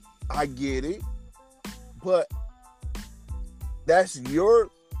 I get it, but that's your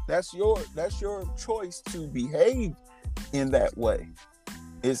choice to behave in that way.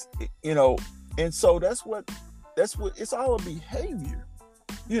 It's and so that's what it's all a behavior,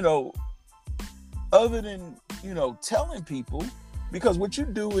 other than telling people, because what you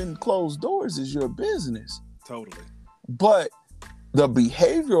do in closed doors is your business. Totally. But the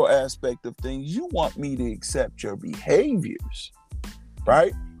behavioral aspect of things, you want me to accept your behaviors,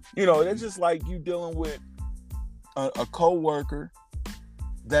 right? It's just like you dealing with a coworker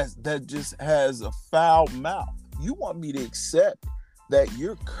that just has a foul mouth. You want me to accept that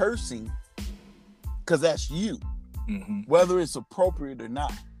you're cursing because that's you, whether it's appropriate or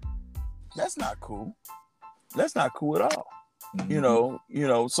not. That's not cool. That's not cool at all.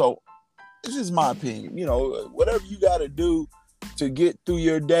 So it's just my opinion. Whatever you got to do to get through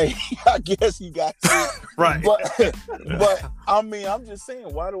your day, I guess you got to. Right. But I mean, I'm just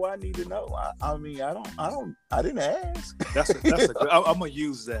saying, why do I need to know? I didn't ask. That's a good, I'm gonna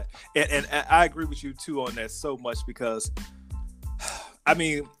use that, and I agree with you too on that so much, because I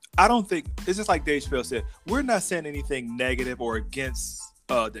mean, I don't think it's just like Dave Chappelle said. We're not saying anything negative or against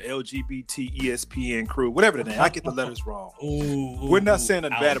the LGBT ESPN crew, whatever the name. I get the letters wrong. We're not saying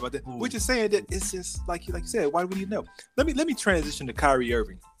nothing bad about that. We're just saying that it's just like you said. Why do we need to know? Let me transition to Kyrie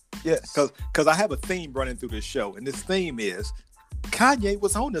Irving. Yes, because I have a theme running through this show, and this theme is Kanye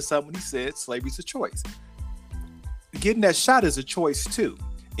was on to something when he said slavery's a choice. Getting that shot is a choice too.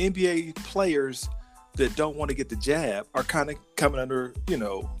 NBA players that don't want to get the jab are kind of coming under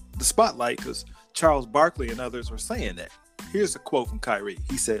the spotlight because Charles Barkley and others were saying that. Here's a quote from Kyrie.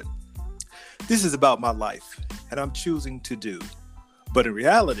 He said, "This is about my life, and I'm choosing to do. But in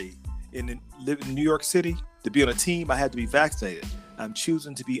reality, living in New York City, to be on a team, I had to be vaccinated. I'm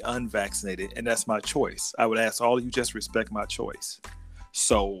choosing to be unvaccinated, and that's my choice. I would ask all of you just respect my choice."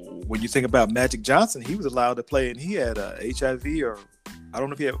 So when you think about Magic Johnson, he was allowed to play, and he had HIV, or I don't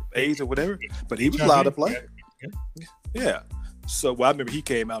know if he had AIDS or whatever, but he was allowed to play. Yeah. So I remember he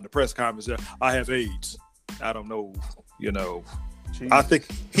came out in the press conference and said, "I have AIDS." I don't know, Jesus. I think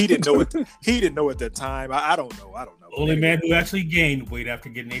he didn't know it. He didn't know at that time. I don't know. Only man who actually gained weight after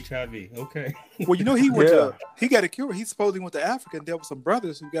getting HIV. Okay. Well, he went he got a cure. He supposedly went to Africa and dealt with some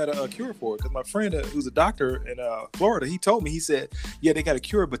brothers who got a cure for it. Because my friend who's a doctor in Florida, he told me, he said, yeah, they got a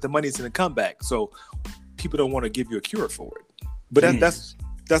cure, but the money's going to come back. So people don't want to give you a cure for it. But that's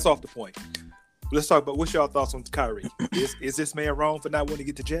off the point. Let's talk about, what's y'all thoughts on Kyrie? Is this man wrong for not wanting to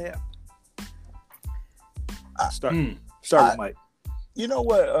get the jab? Start with Mike. You know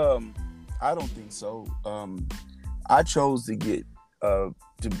what? I don't think so. I chose to get to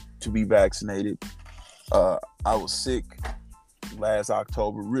be vaccinated. I was sick last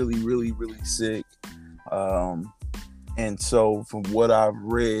October, really, really, really sick. And so from what I've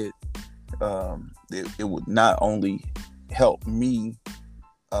read, it would not only help me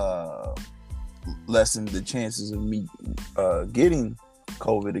lessen the chances of me getting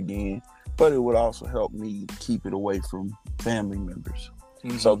COVID again, but it would also help me keep it away from family members.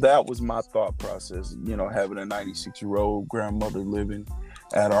 Mm-hmm. So that was my thought process, having a 96-year-old grandmother living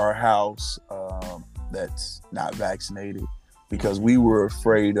at our house that's not vaccinated, because we were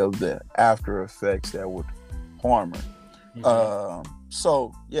afraid of the after effects that would harm her. Mm-hmm.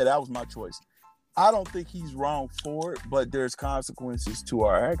 So, yeah, that was my choice. I don't think he's wrong for it, but there's consequences to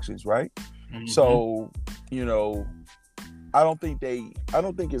our actions, right? Mm-hmm. So, I don't think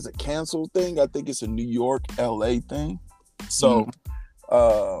it's a canceled thing. I think it's a New York, LA thing. So,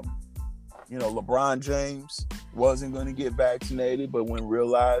 LeBron James wasn't going to get vaccinated, but when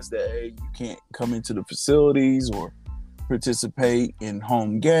realized that, hey, you can't come into the facilities or participate in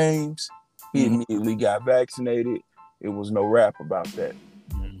home games, he immediately got vaccinated. It was no rap about that.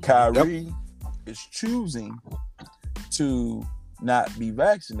 Kyrie is choosing to not be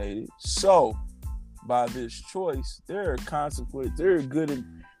vaccinated. So, by this choice, there are consequences. There are good and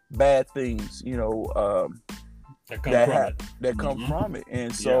bad things, that come from it.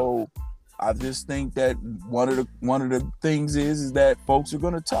 And so I just think that one of the things is that folks are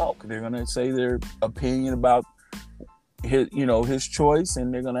going to talk. They're going to say their opinion about his choice,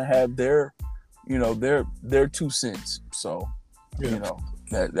 and they're going to have their 2 cents. So,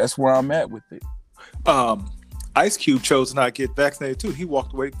 that's where I'm at with it. Ice Cube chose to not get vaccinated too. He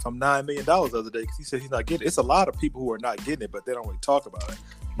walked away from $9 million the other day because he said he's not getting it. It's a lot of people who are not getting it, but they don't really talk about it.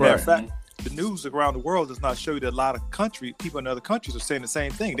 Matter of fact, the news around the world does not show you that a lot of people in other countries are saying the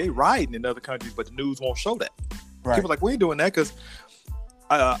same thing. They riding in other countries, but the news won't show that. Right. People are like, we ain't doing that because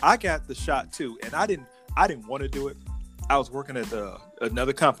I got the shot too, and I didn't want to do it. I was working at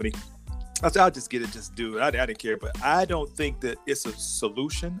another company. I said, I'll just get it, just do it. I didn't care, but I don't think that it's a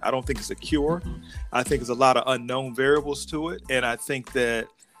solution. I don't think it's a cure. I think there's a lot of unknown variables to it, and I think that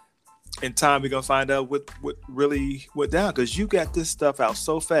in time we're gonna find out what really went down, because you got this stuff out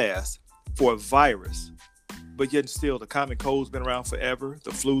so fast for a virus, but yet still the common cold's been around forever,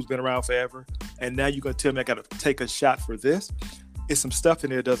 the flu's been around forever, and now you're gonna tell me I gotta take a shot for this? It's some stuff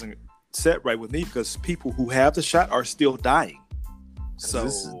in there that doesn't set right with me, because people who have the shot are still dying. So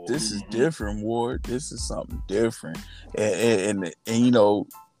this is different, Ward. This is something different, and you know,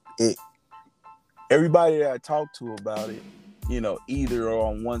 everybody that I talk to about it, you know, either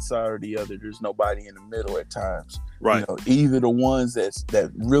on one side or the other. There's nobody in the middle at times. Right. You know, either the ones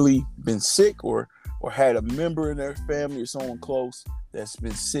that really been sick or had a member in their family or someone close that's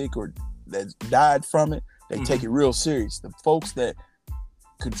been sick or that died from it, they take it real serious. The folks that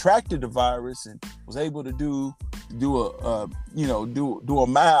contracted the virus and was able to do a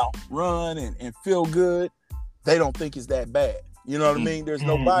mile run and feel good, they don't think it's that bad. You know what I mean? There's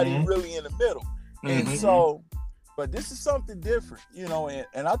nobody really in the middle. And so, but this is something different, you know,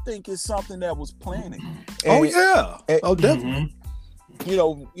 and I think it's something that was planning. Definitely. You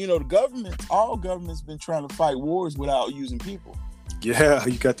know, the all government's been trying to fight wars without using people. Yeah,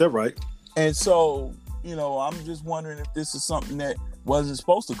 you got that right. And so, you know, I'm just wondering if this is something that wasn't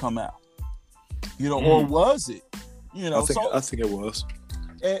supposed to come out, you know, or was it? You know, I think it was.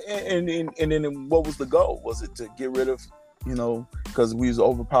 And then what was the goal? Was it to get rid of, you know, because we was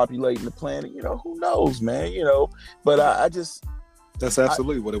overpopulating the planet? You know, who knows, man? You know, but I just. That's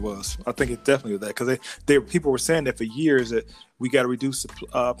absolutely what it was. I think it definitely was that, because people were saying that for years that we got to reduce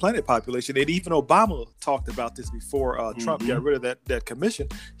the planet population. And even Obama talked about this before Trump got rid of that commission.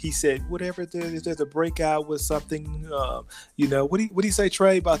 He said, whatever there's a breakout with something, you know, what do you say,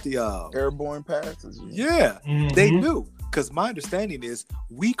 Trey, about the airborne passes? Yeah, they knew. Because my understanding is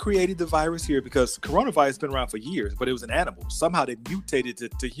we created the virus here because coronavirus has been around for years, but it was an animal. Somehow they mutated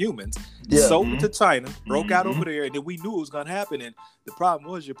to humans, sold it to China, broke out over there, and then we knew it was going to happen. And the problem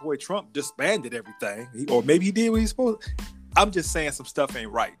was your boy Trump disbanded everything. Or maybe he did what he supposed to. I'm just saying some stuff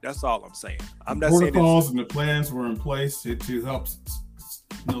ain't right. That's all I'm saying. I'm not saying protocols and the plans were in place to help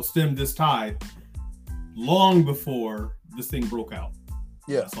stem this tide long before this thing broke out.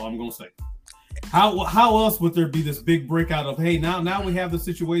 Yeah. That's all I'm going to say. How else would there be this big breakout of, hey, now we have the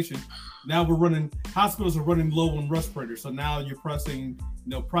situation. Now hospitals are running low on respirators. So now you're pressing,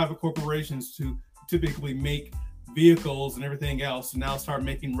 private corporations to typically make vehicles and everything else to now start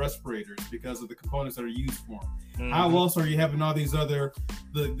making respirators because of the components that are used for them. How else are you having all these other,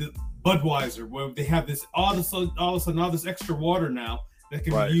 the Budweiser, where they have this all of a sudden all this extra water now that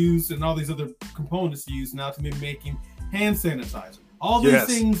can be used, and all these other components used now to be making hand sanitizer. All these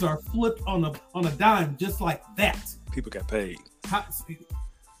things are flipped on a dime, just like that. People got paid.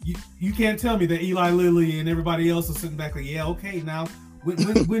 You can't tell me that Eli Lilly and everybody else is sitting back like, yeah, okay, now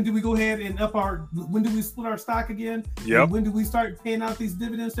when do we go ahead and when do we split our stock again? Yeah. When do we start paying out these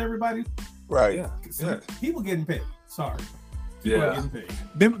dividends to everybody? Right. Yeah. People getting paid. Sorry. People are getting paid.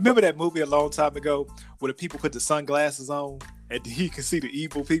 Remember that movie a long time ago where the people put the sunglasses on and you can see the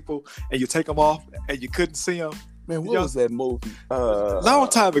evil people and you take them off and you couldn't see them? Man, what was that movie? Long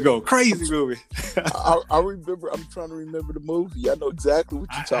time ago. Crazy movie. I remember. I'm trying to remember the movie. I know exactly what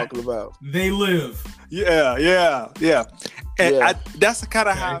you're talking about. They Live. Yeah. And that's kind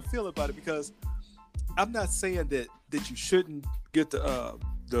of how I feel about it, because I'm not saying that you shouldn't get the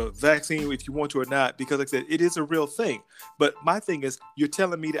vaccine if you want to or not, because like I said, it is a real thing. But my thing is, you're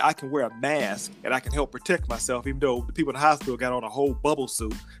telling me that I can wear a mask and I can help protect myself, even though the people in the hospital got on a whole bubble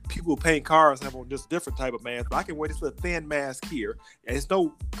suit. People who paint cars have on just a different type of mask. But I can wear this little thin mask here, and there's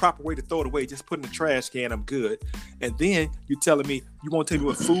no proper way to throw it away. Just put it in the trash can, I'm good. And then you're telling me you won't tell me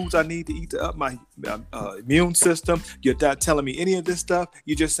what foods I need to eat to up my immune system. You're not telling me any of this stuff.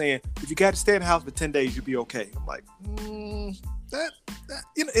 You're just saying, if you got to stay in the house for 10 days, you'll be okay. I'm like, that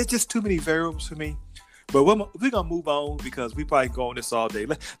it's just too many variables for me. But we're gonna move on, because we probably go on this all day.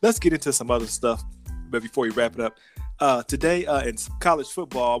 Let's get into some other stuff. But before we wrap it up, today in college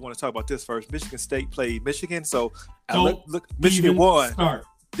football, I want to talk about this first. Michigan State played Michigan, so look, Michigan won.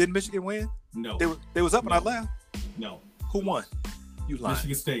 Didn't Michigan win? No, they was up when I left. No, who won? You lying?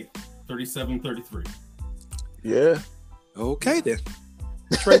 Michigan State, 37-33. Yeah. Okay then.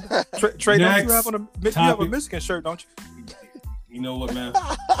 Trey, don't Next you have a Michigan shirt, don't you? You know what, man?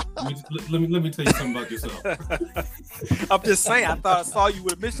 Let me tell you something about yourself. I'm just saying. I thought I saw you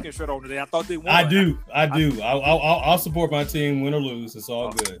with a Michigan shirt on today. I thought they won. I do. I'll support my team, win or lose. It's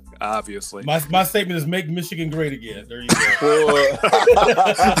all good. Obviously. My statement is make Michigan great again. There you go.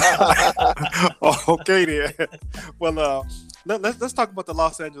 Okay, then. Well, let's talk about the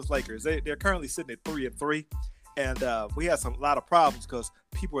Los Angeles Lakers. They're currently sitting at 3-3, and we had a lot of problems because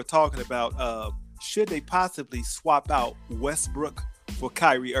people were talking about should they possibly swap out Westbrook for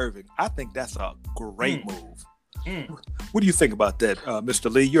Kyrie Irving. I think that's a great move. What do you think about that,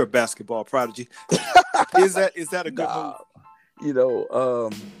 Mr. Lee? You're a basketball prodigy. Is that a good move? You know,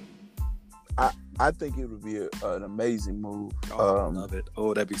 I think it would be an amazing move. I love it.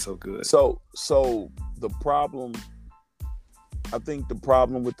 Oh, that'd be so good. So the problem, I think the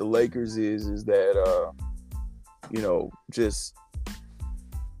problem with the Lakers is that you know, just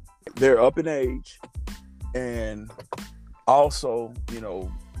they're up in age, and also, you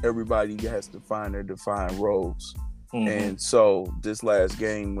know, everybody has to find their defined roles. And so this last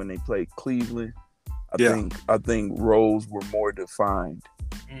game when they played Cleveland, I think roles were more defined.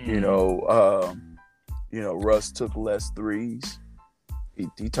 You know, Russ took less threes.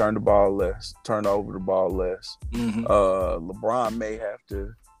 He turned the ball less, turned over the ball less. LeBron may have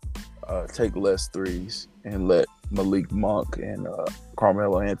to take less threes and let Malik Monk and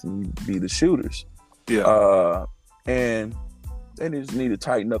Carmelo Anthony be the shooters. And they just need to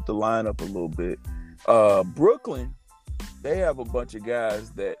tighten up the lineup a little bit. Brooklyn, they have a bunch of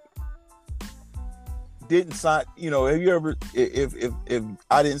guys that didn't sign. You know, have you ever? If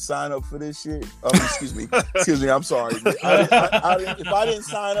I didn't sign up for this shit, excuse me, I'm sorry. If I didn't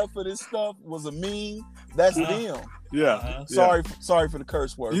sign up for this stuff, was a meme. That's them. Sorry for the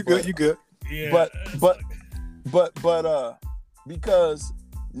curse word. You good. Yeah. But because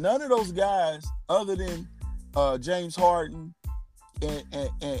none of those guys, other than James Harden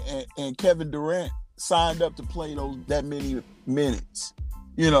and Kevin Durant, signed up to play that many minutes.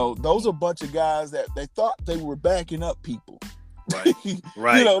 You know, those are a bunch of guys that they thought they were backing up people. Right.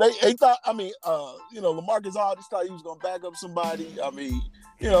 You know, they thought, you know, LaMarcus Aldridge thought he was going to back up somebody. I mean,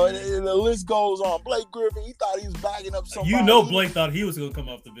 you know, and the list goes on. Blake Griffin, he thought he was backing up somebody. You know, Blake thought he was going to come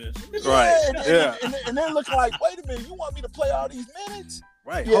off the bench. Right. And they're looking like, wait a minute, you want me to play all these minutes?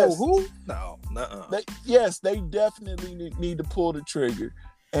 Right. Yes. Oh, who? No. They definitely need to pull the trigger.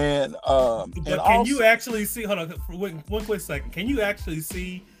 And you actually see? Hold on, one quick second. Can you actually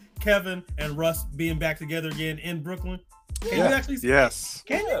see Kevin and Russ being back together again in Brooklyn? Can you actually see? Yes.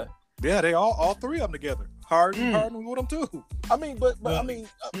 Can you? Yeah, they all three of them together. Harden with them too. I mean,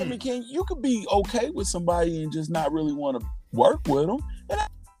 can you could be okay with somebody and just not really want to work with them. And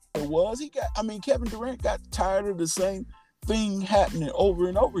that's what it was. Kevin Durant got tired of the same thing happening over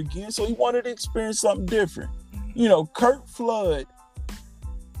and over again, so he wanted to experience something different. You know, Kurt Flood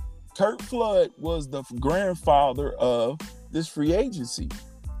was the grandfather of this free agency.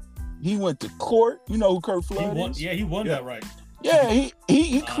 He went to court. You know who Kurt Flood is? Yeah, he won that right. Yeah,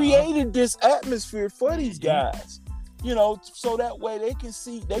 he created this atmosphere for these guys. You know, so that way they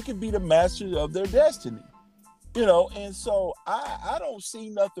can be the masters of their destiny. You know, and so I don't see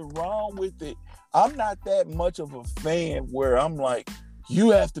nothing wrong with it. I'm not that much of a fan where I'm like,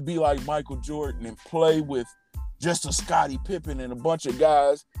 you have to be like Michael Jordan and play with just a Scottie Pippen and a bunch of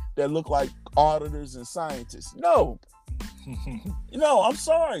guys that look like auditors and scientists. No, I'm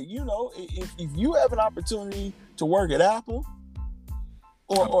sorry. You know, if you have an opportunity to work at Apple,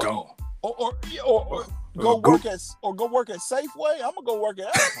 or go work at Safeway, I'm gonna go work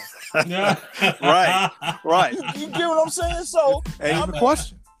at Apple. Right. You get what I'm saying? So, ain't even a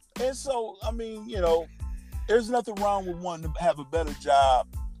question. And so, you know, there's nothing wrong with wanting to have a better job.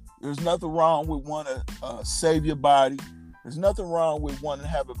 There's nothing wrong with wanting to save your body. There's nothing wrong with wanting to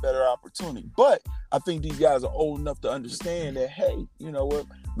have a better opportunity. But I think these guys are old enough to understand that, hey, you know what?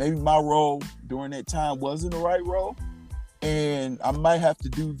 Maybe my role during that time wasn't the right role, and I might have to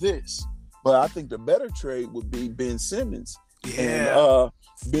do this. But I think the better trade would be Ben Simmons. Yeah. And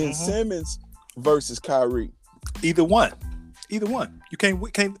Ben Simmons versus Kyrie. Either one. You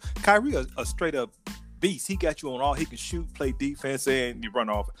can't. Kyrie a straight up beast. He got you on all. He can shoot, play defense, and you run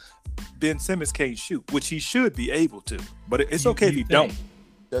off. Ben Simmons can't shoot, which he should be able to. But it's okay if he don't.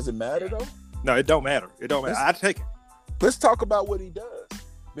 Does it matter though? No, it don't matter. I take it. Let's talk about what he does.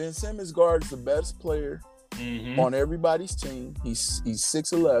 Ben Simmons guards the best player on everybody's team. He's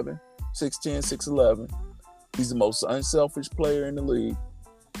 6'11", 6'10", 6'11". He's the most unselfish player in the league.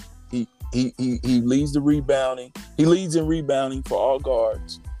 He leads the rebounding. He leads in rebounding for all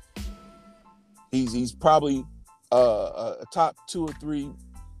guards. He's probably a top 2 or 3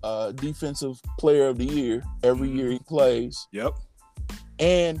 defensive player of the year every year he plays. Yep.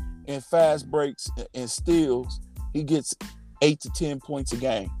 And in fast breaks and steals, he gets 8 to 10 points a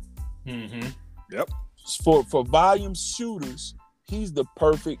game. Mm-hmm. Yep. For volume shooters, he's the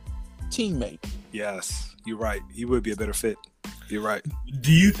perfect teammate. Yes, you're right. He would be a better fit. You're right.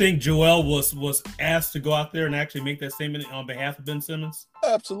 Do you think Joel was asked to go out there and actually make that statement on behalf of Ben Simmons?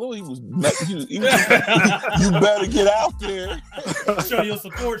 Absolutely. He was you better get out there. Show your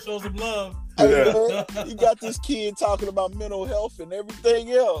support, show some love. Yeah. You got this kid talking about mental health and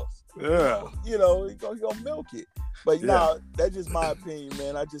everything else. Yeah. You know, he gonna milk it. But no, that's just my opinion,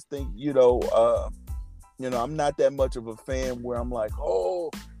 man. I just think, I'm not that much of a fan where I'm like, oh,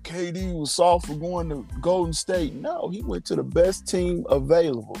 KD was soft for going to Golden State. No, he went to the best team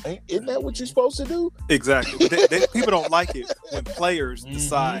available. Isn't that what you're supposed to do? Exactly. People don't like it when players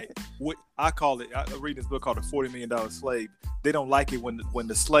decide what I read this book called The $40 Million Slave. They don't like it when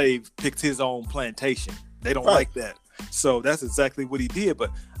the slave picks his own plantation. They don't like that. So that's exactly what he did. But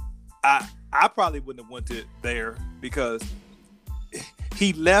I probably wouldn't have went to there because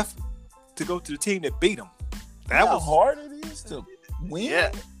he left to go to the team that beat him. That was how hard it is to win.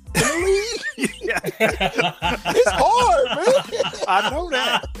 Yeah. Yeah. It's hard, man. I know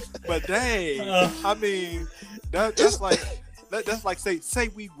that, but dang, I mean, that's like say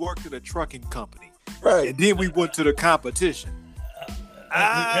we worked at a trucking company, right? And then we went to the competition.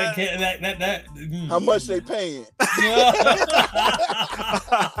 How much they paying?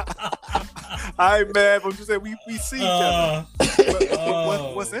 I ain't mad, but you said we see each other.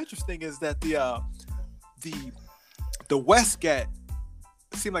 But what's interesting is that the West got.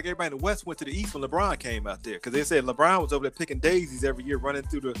 It seemed like everybody in the West went to the East when LeBron came out there because they said LeBron was over there picking daisies every year running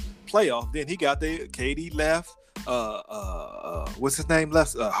through the playoff. Then he got there. KD left. What's his name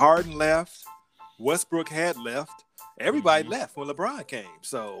left? Harden left. Westbrook had left. Everybody left when LeBron came.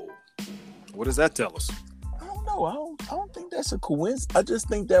 So what does that tell us? I don't know. I don't think that's a coincidence. I just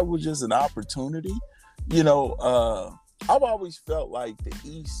think that was just an opportunity. I've always felt like the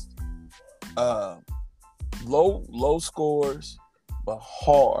East, low scores, but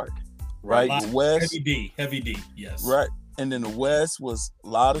hard, right? The West, heavy D, yes. Right. And then the West was a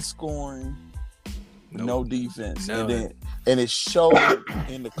lot of scoring, no defense. And it showed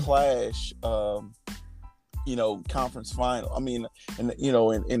in the clash, conference final. I mean, in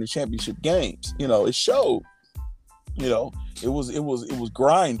the championship games, it showed, it was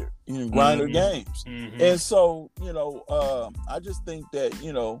grinder, grinder games. Mm-hmm. And so, I just think that,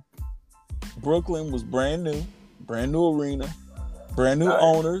 Brooklyn was brand new arena, brand new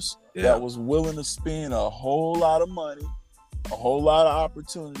owners that was willing to spend a whole lot of money, a whole lot of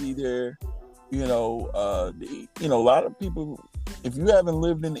opportunity there. A lot of people, if you haven't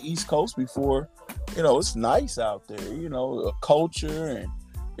lived in the East Coast before, it's nice out there, a culture and,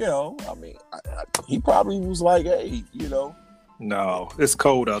 he probably was like, hey, No, it's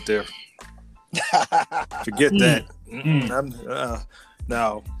cold out there. Forget that.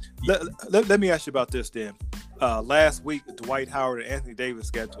 No. Let me ask you about this then. Last week, Dwight Howard and Anthony Davis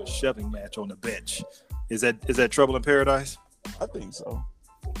got into a shoving match on the bench. Is that trouble in paradise? I think so.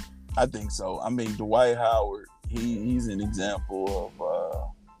 I mean, Dwight Howard, he's an example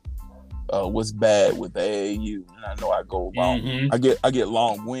of what's bad with the AAU. And I know I go long. Mm-hmm. I get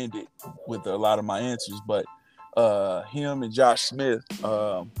long-winded with a lot of my answers, but him and Josh Smith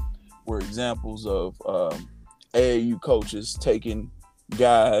were examples of AAU coaches taking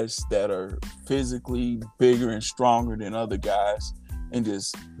guys that are physically bigger and stronger than other guys and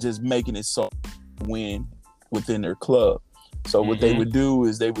just making it so win within their club. So what they would do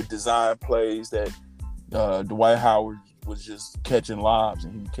is they would design plays that Dwight Howard was just catching lobs,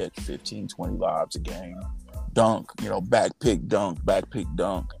 and he would catch 15, 20 lobs a game. Dunk, back pick dunk.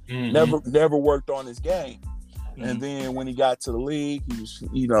 Never worked on his game. Mm-hmm. And then when he got to the league,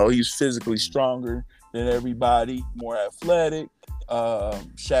 he was physically stronger than everybody, more athletic.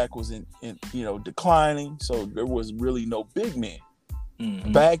 Shaq was in declining, so there was really no big man.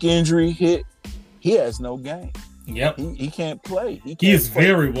 Mm-hmm. Back injury hit, he has no game. Yep, he can't play. He is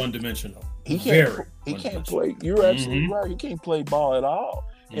very one-dimensional. He can't play. You're absolutely right. He can't play ball at all.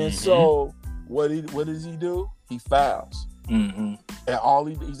 And so what does he do? He fouls. Mm-hmm.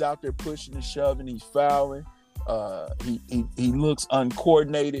 And he's out there pushing and shoving. He's fouling. He looks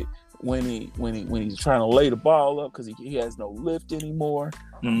uncoordinated when he's trying to lay the ball up because he has no lift anymore.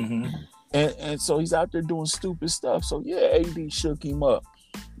 Mm-hmm. And so he's out there doing stupid stuff. So yeah, AD shook him up.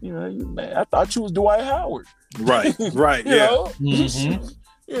 Man, I thought you was Dwight Howard. Right. Yeah. You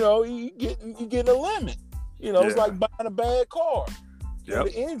getting a lemon. It's like buying a bad car. Well,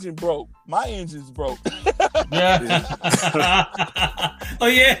 the engine broke. My engine's broke. Yeah. Oh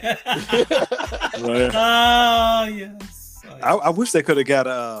yeah. Right. Oh yes. I wish they could have got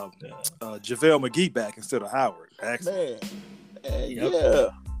JaVale McGee back instead of Howard. Man, Yep. yeah.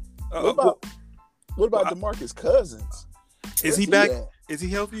 What about DeMarcus Cousins? Is he back? Is he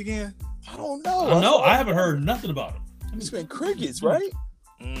healthy again? I don't know. No, I haven't heard nothing about him. It's been crickets, right?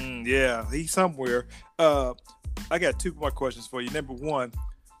 Yeah, he's somewhere. I got two more questions for you. Number one,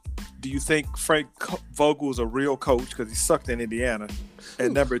 do you think Frank Vogel is a real coach because he sucked in Indiana?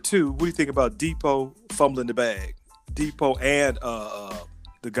 And number two, what do you think about Depot fumbling the bag? Depot and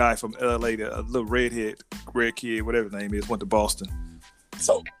the guy from LA, the little red kid, whatever his name is, went to Boston.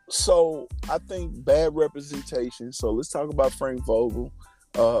 So I think bad representation. So let's talk about Frank Vogel.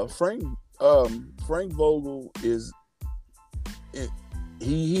 Frank Vogel is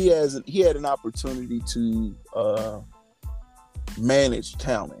he had an opportunity to manage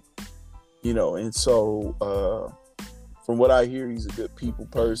talent, and so from what I hear, he's a good people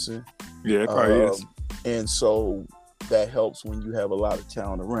person. Yeah, probably is. And so that helps when you have a lot of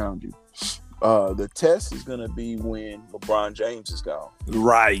talent around you. The test is going to be when LeBron James is gone.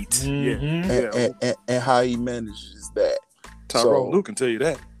 Right. Mm-hmm. And how he manages that. Tyronn Lue can tell you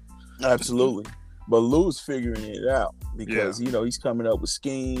that. Absolutely. But Lou's figuring it out because, he's coming up with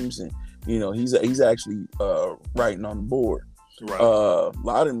schemes and, he's actually writing on the board. Right. A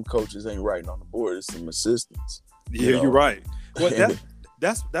lot of them coaches ain't writing on the board. It's some assistants. Yeah, you're right. Well,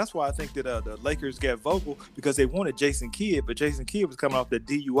 that's why I think that the Lakers got Vogel because they wanted Jason Kidd, but Jason Kidd was coming off the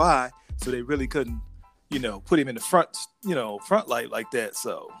DUI, so they really couldn't, put him in the front light like that.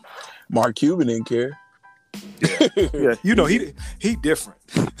 So Mark Cuban didn't care. Yeah, he different.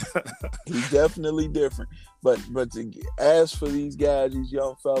 He's definitely different. But as for these guys, these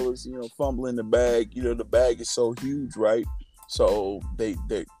young fellas, fumbling the bag, the bag is so huge, right? So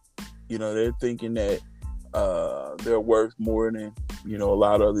they're thinking that they're worth more than a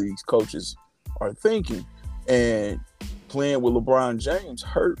lot of these coaches are thinking. And playing with LeBron James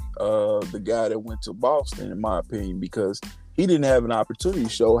hurt the guy that went to Boston, in my opinion, because he didn't have an opportunity to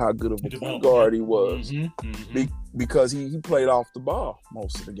show how good of a point guard he was because he played off the ball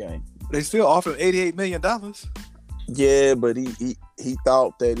most of the game. They still offered $88 million. Yeah, but he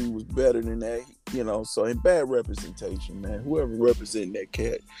thought that he was better than that, so in bad representation, man. Whoever representing that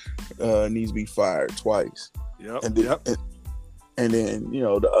cat needs to be fired twice. Yep. And then,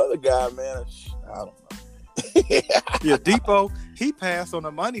 the other guy, man, I don't know. Yeah, Depot, he passed on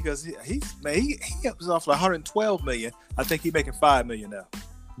the money because he was off $112 million. I think he's making $5 million now.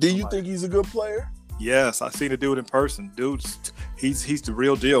 Do you think he's a good player? Yes, I seen the dude in person. Dude, he's the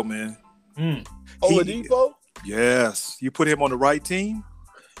real deal, man. Oladipo? Yes, you put him on the right team.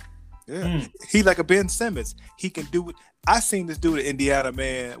 Yeah, he like a Ben Simmons. He can do it. I seen this dude in Indiana,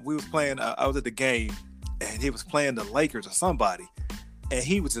 man. We was playing. I was at the game, and he was playing the Lakers or somebody. And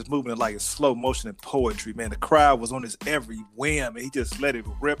he was just moving it like a slow motion in poetry, man. The crowd was on his every whim, and he just let it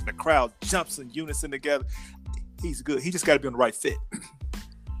rip. And the crowd jumps in unison together. He's good. He just got to be on the right fit.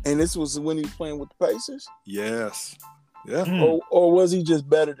 And this was when he was playing with the Pacers? Yes. Yeah. Or was he just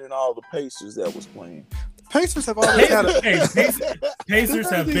better than all the Pacers that was playing? Pacers have always had Pacers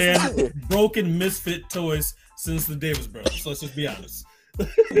have been broken misfit toys since the Davis brothers. So let's just be honest.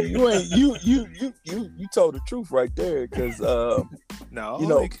 You told the truth right there because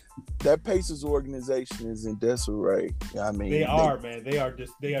that Pacers organization is in disarray. I mean, they are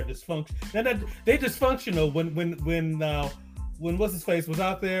dysfunctional. They dysfunctional when what's his face was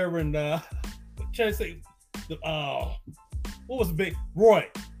out there and trying to say what was the big Roy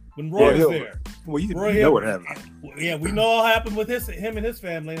when Roy was there. Well, you know what happened. Yeah, we know all happened with him and his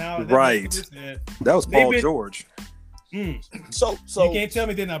family now. Right. That was Paul George. So you can't tell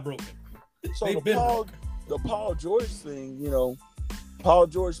me they're not broken. So the Paul George thing, Paul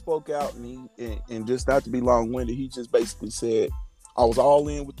George spoke out and just not to be long-winded, he just basically said, I was all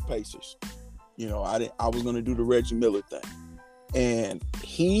in with the Pacers. I was going to do the Reggie Miller thing. And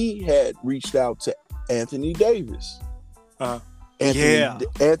he had reached out to Anthony Davis.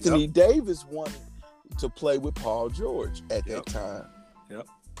 Anthony Davis wanted to play with Paul George at that time. Yep.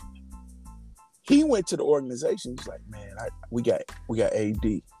 He went to the organization. He's like, man, we got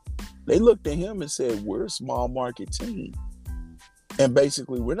AD. They looked at him and said, we're a small market team. And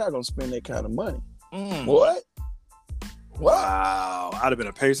basically, we're not going to spend that kind of money. What? Wow. I'd have been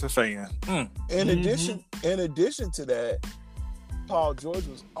a Pacer fan. In addition to that, Paul George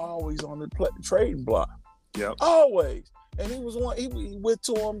was always on the trading block. Yep. Always. And he went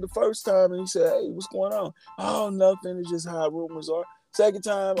to him the first time and he said, hey, what's going on? Oh, nothing. It's just how rumors are. Second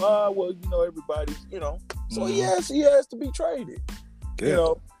time, everybody's, so he has to be traded. Yeah. You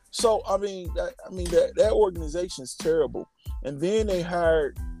know, so that organization is terrible. And then they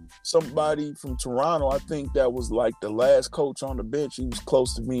hired somebody from Toronto. I think that was like the last coach on the bench. He was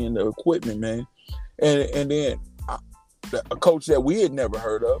close to being the equipment man, and then a coach that we had never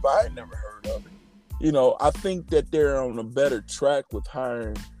heard of. I had never heard of it. You know, I think that they're on a better track with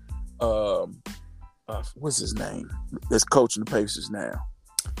hiring. What's his name? That's coaching the Pacers now.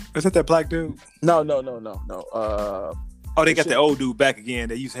 Is that black dude? No. They got the old dude back again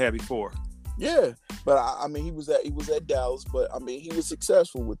they used to have before. Yeah, but I mean, he was at Dallas, but I mean, he was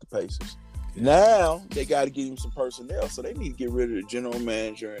successful with the Pacers. Yeah. Now they got to get him some personnel, so they need to get rid of the general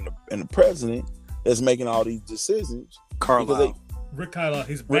manager and the president that's making all these decisions. Rick Carlisle,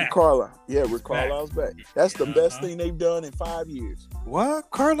 he's back. Rick Carlisle, Rick Carlisle's back. That's the best thing they've done in 5 years.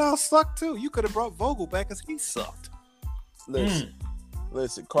 What? Carlisle sucked too. You could have brought Vogel back because he sucked. Listen,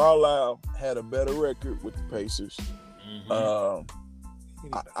 Carlisle had a better record with the Pacers. I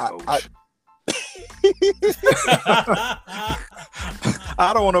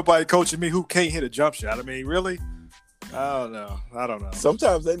don't want nobody coaching me who can't hit a jump shot. I mean, really? I don't know.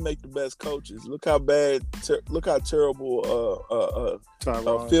 Sometimes they make the best coaches. Look how terrible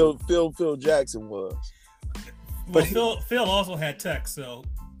Phil Jackson was. But Phil also had tech, so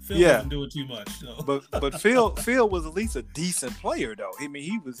Phil wasn't doing too much. So. But Phil was at least a decent player, though. I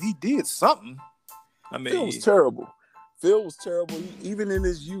mean, he did something. I mean, Phil was terrible. Even in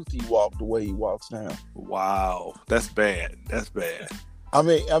his youth, he walked the way he walks now. Wow, that's bad. I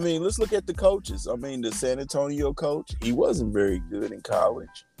mean, let's look at the coaches. I mean, the San Antonio coach, he wasn't very good in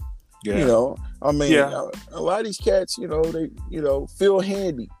college. Yeah. You know, I mean, a lot of these cats, you know, Phil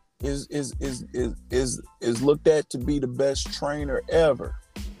Handy is looked at to be the best trainer ever.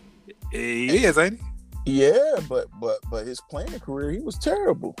 He is, ain't he? Yeah, but his playing career, he was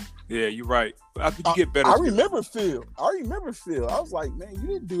terrible. Yeah, you're right. I think you get better. I remember Phil. I was like, man, you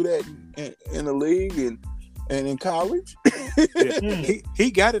didn't do that in the league and in college.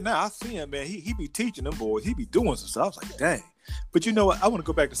 He got it now. I see him, man. He be teaching them boys. He be doing some stuff. I was like, dang. But you know what? I want to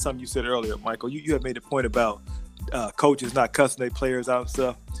go back to something you said earlier, Michael. You had made a point about coaches not cussing their players out and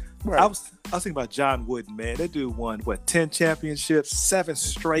stuff. Right. I was thinking about John Wooden, man. That dude won 10 championships, 7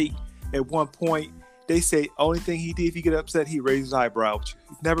 straight. At one point, they say only thing he did if he get upset, he raised his eyebrow.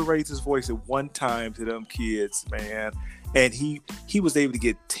 He never raised his voice at one time to them kids, man. And he was able to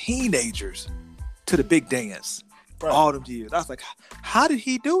get teenagers to the big dance all them years. I was like, how did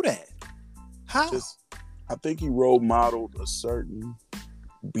he do that? How? I think he role modeled a certain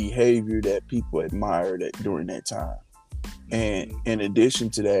behavior that people admired during that time. And in addition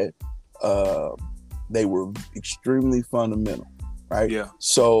to that, they were extremely fundamental, right? Yeah.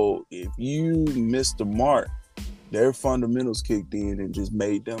 So if you missed the mark, their fundamentals kicked in and just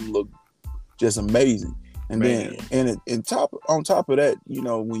made them look just amazing. And then, on top of that, you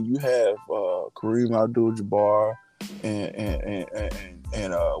know, when you have Kareem Abdul-Jabbar and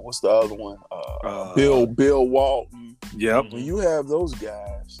what's the other one? Bill Walton. Yep. When you have those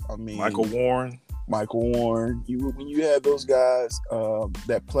guys, I mean, Michael Warren. When you have those guys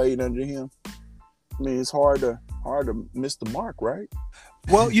that played under him, I mean, it's hard to miss the mark, right?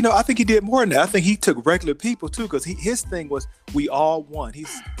 Well, you know, I think he did more than that. I think he took regular people too, because his thing was we all won.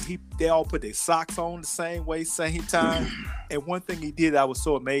 They all put their socks on the same way, same time. And one thing he did, I was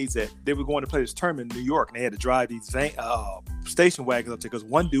so amazed at. They were going to play this tournament in New York, and they had to drive these station wagons up there because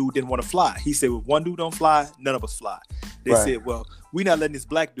one dude didn't want to fly. He said, "Well, one dude don't fly, none of us fly." They said, "Well, we're not letting this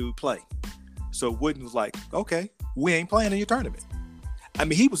black dude play." So Wooden was like, "Okay, we ain't playing in your tournament." I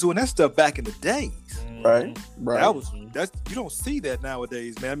mean, he was doing that stuff back in the days. Right. That's you don't see that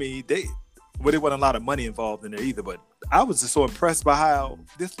nowadays, man. I mean, there wasn't a lot of money involved in there either, but I was just so impressed by how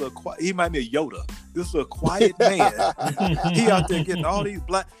this little he might be a Yoda. This little quiet man, he out there getting all these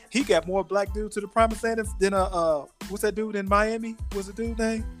black. He got more black dudes to the promised land than what's that dude in Miami? What's the dude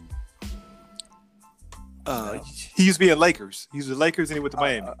name? He used to be in Lakers. He was the Lakers and he went to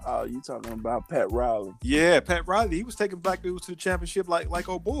Miami. You talking about Pat Riley? Yeah, Pat Riley. He was taking black dudes to the championship like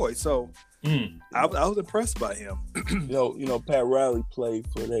old boy. So I was impressed by him. you know, Pat Riley played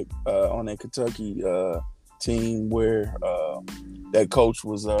for that on that Kentucky team where that coach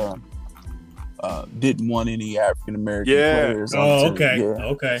was didn't want any African American players. Oh, okay, yeah.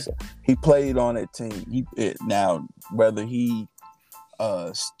 Okay. So he played on that team. Now whether he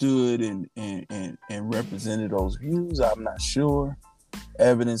stood and represented those views, I'm not sure.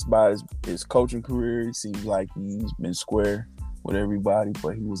 Evidenced by his coaching career, it seems like he's been square with everybody,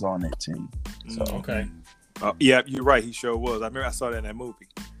 but he was on that team. So okay. Yeah, you're right. He sure was. I remember I saw that in that movie.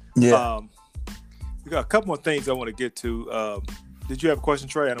 Yeah. We got a couple more things I want to get to. Did you have a question,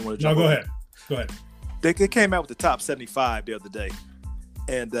 Trey? I don't want to jump. No, go ahead. They came out with the top 75 the other day.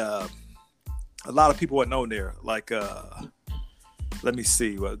 and a lot of people weren't on there. Like, let me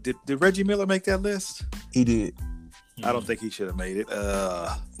see. Well, did Reggie Miller make that list? He did. I don't think he should have made it.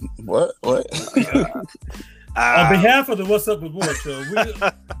 What? On behalf of the What's Up with Ward show,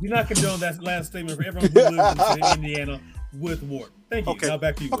 we not condone that last statement for everyone who lives in Indiana with Ward. Thank you. Okay. Now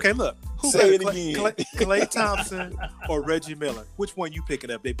back to you. Okay, look. Who Say it better, again. Klay Thompson or Reggie Miller? Which one you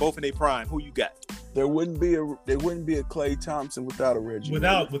picking up? They both in their prime. Who you got? There wouldn't be a Klay Thompson without a Reggie.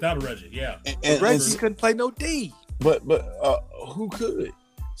 Without a Reggie, yeah. And Reggie couldn't play no D. But who could?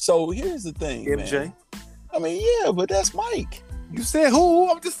 So here's the thing, MJ. man. I mean, yeah, but that's Mike. You said who?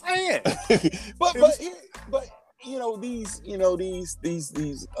 I'm just saying. but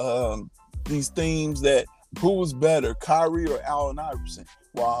these themes that who was better, Kyrie or Allen Iverson?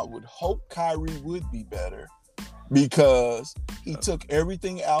 Well, I would hope Kyrie would be better because he took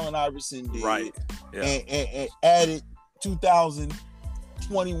everything Allen Iverson did, Right. Yeah. and added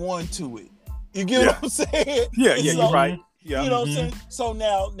 2021 to it. You get what I'm saying? Yeah, And you're so, right. Yeah. You know what I'm saying? So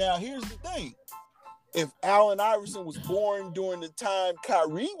now here's the thing. If Allen Iverson was born during the time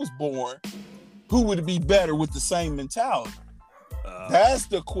Kyrie was born, who would be better with the same mentality? That's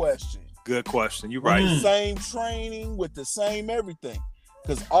the question. Good question. You're With right. the same training, with the same everything.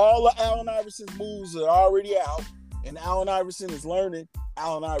 Because all of Allen Iverson's moves are already out, and Allen Iverson is learning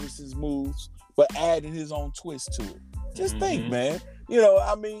Allen Iverson's moves, but adding his own twist to it. Just think, man. You know,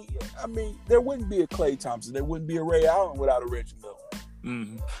 I mean, there wouldn't be a Klay Thompson, there wouldn't be a Ray Allen without a Reggie Miller.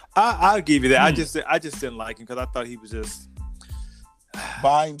 Mm-hmm. I'll give you that. I just didn't like him because I thought he was just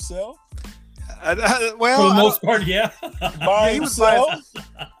By himself? For the most part, yeah. By he was himself? He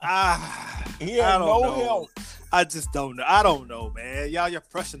I had don't no know. help. I just don't know. I don't know, man. Y'all, you're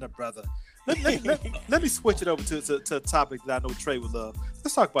pressing the brother. Let me switch it over to a topic that I know Trey would love.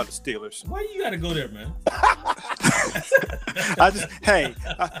 Let's talk about the Steelers. Why you got to go there, man?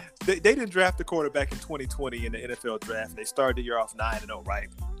 They didn't draft the quarterback in 2020 in the NFL draft. They started the year off 9-0, right?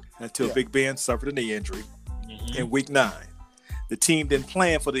 Until Big Ben suffered a knee injury in Week 9. The team didn't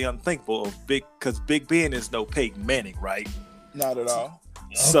plan for the unthinkable because Big Ben is no Peyton Manning, right? Not at all.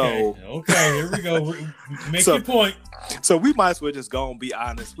 So okay, here we go. Make your point. So we might as well just go and be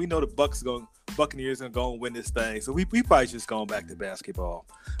honest. We know the Buccaneers are going to win this thing. So we probably just going back to basketball.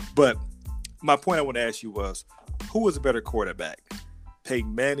 But my point I want to ask you was, who was a better quarterback?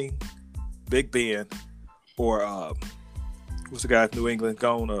 Peyton Manning, Big Ben, or what's the guy from New England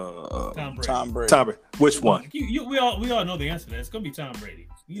gone? Tom Brady. Tom Brady. Which one? We all know the answer to that. It's going to be Tom Brady.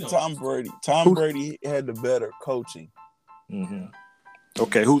 You know, Tom Brady. Tom Brady had the better coaching. Mm-hmm.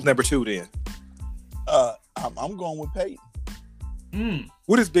 Okay, who's number 2 then? I'm going with Peyton.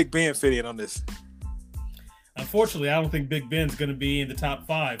 Where does Big Ben fit in on this? Unfortunately, I don't think Big Ben's going to be in the top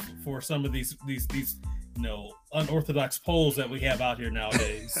 5 for some of these unorthodox polls that we have out here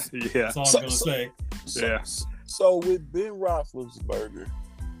nowadays. Yeah, that's all I'm going to say. Yeah. So with Ben Roethlisberger,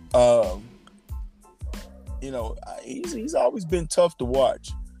 he's always been tough to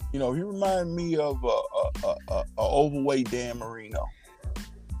watch. You know, he reminded me of a overweight Dan Marino.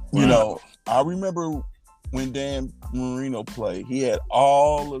 You know, I remember when Dan Marino played, he had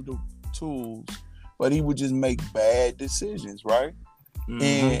all of the tools, but he would just make bad decisions, right?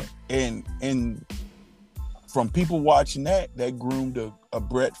 Mm-hmm. And from people watching that groomed a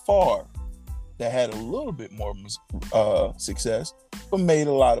Brett Favre that had a little bit more success, but made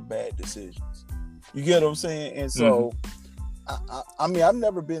a lot of bad decisions. You get what I'm saying? And so, I mean, I've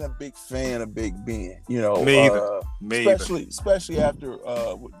never been a big fan of Big Ben. You know, me either. Especially after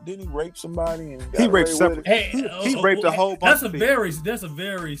didn't he rape somebody? And he raped several. He raped a whole bunch. That's a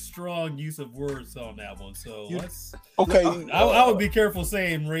very strong use of words on that one. So okay. I would be careful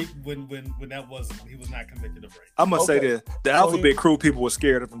saying rape when he was not convicted of rape. I'm gonna say this: the Alphabet Crew people were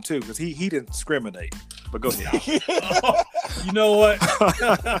scared of him too because he didn't discriminate. But go ahead. You know what?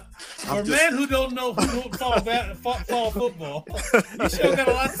 For a man who don't follow football, you sure got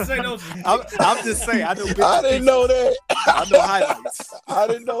a lot to say, don't you? I'm just saying. I didn't know that. I know highlights. I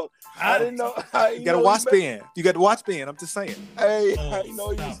didn't know. You got to watch Ben. You got to watch Ben. I'm just saying. Hey, I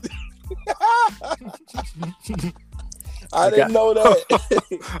know you. I didn't know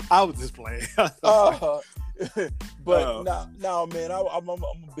that. I was just playing. But now, man, I'm a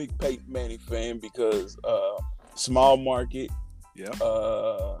big Peyton Manning fan because small market,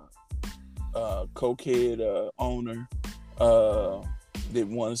 cokehead owner,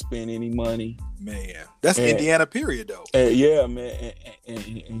 didn't want to spend any money. Man, that's Indiana period though. Yeah, man, and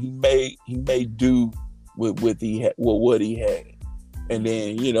he made do with what he had, and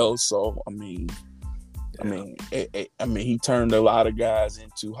then so I mean, he turned a lot of guys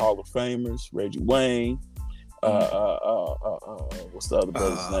into Hall of Famers. Reggie Wayne, What's the other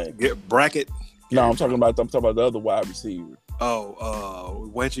brother's name? Get Brackett. No, I'm talking about the other wide receiver.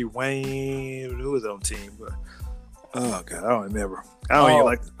 Wedgie Wayne. Who was on team? But oh god, I don't remember. I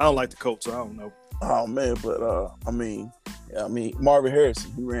don't like the Colts, so I don't know. Oh man, but I mean, Marvin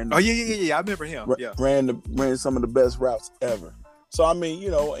Harrison. He ran. Oh yeah. I remember him. Ran some of the best routes ever. So I mean,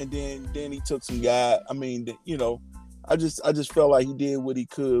 and then he took some guy. I mean, I just felt like he did what he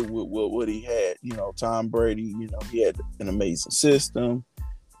could with what he had. Tom Brady. He had an amazing system.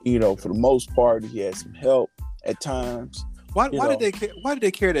 For the most part, he had some help at times. Why did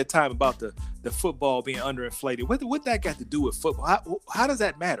they care that time about the football being underinflated? What that got to do with football? How does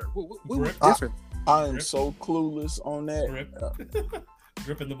that matter? What was different? I am so clueless on that.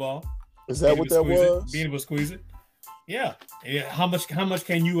 Gripping the ball. Is that what that was? Being able to squeeze it. Yeah. How much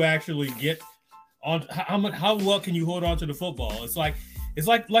can you actually get on? How well can you hold on to the football? It's like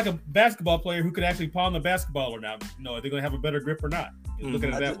a basketball player who could actually pound the basketball or not. No, are they going to have a better grip or not? Look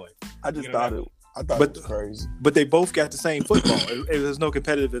at it that way. I thought it was crazy. But they both got the same football. There's no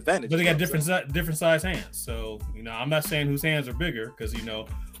competitive advantage. But they got different size hands. So I'm not saying whose hands are bigger because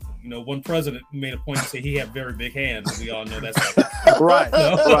one president made a point to say he had very big hands. We all know that's right. Right.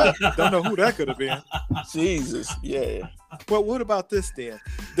 Don't know who that could have been. Jesus, yeah. Well, what about this then?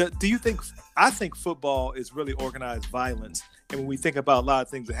 Do you think? I think football is really organized violence. And when we think about a lot of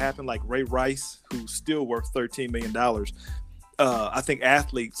things that happen, like Ray Rice, who's still worth $13 million, I think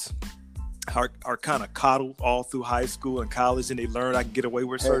athletes are kind of coddled all through high school and college, and they learn I can get away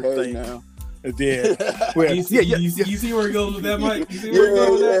with certain things. Now. And then, you see where it goes with that, Mike? You see where it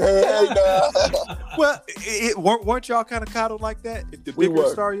goes with that? Well, weren't y'all kind of coddled like that? If the bigger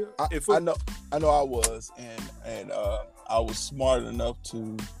star you, I know I was, and I was smart enough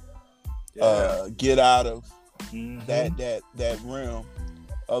to get out of that realm.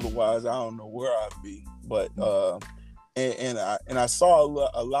 Otherwise, I don't know where I'd be. But and I saw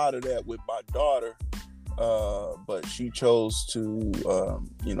a lot of that with my daughter. But she chose to,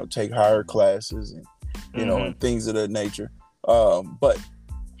 take higher classes and, and things of that nature. But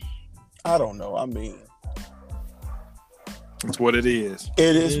I don't know. I mean, it's what it is.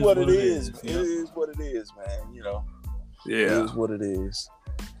 It is what it is. It is what it is, man. Yeah. It is what it is.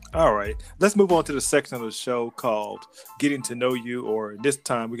 All right. Let's move on to the section of the show called Getting to Know You, or this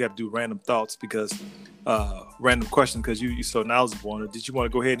time we got to do random thoughts because random questions because you're so knowledgeable on it. Did you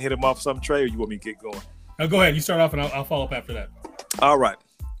want to go ahead and hit them off something, Trey, or you want me to get going? Go ahead. You start off, and I'll follow up after that. All right.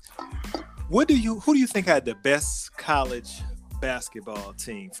 Who do you think had the best college basketball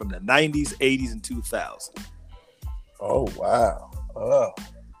team from the 90s, 80s, and 2000s? Oh, wow. Oh.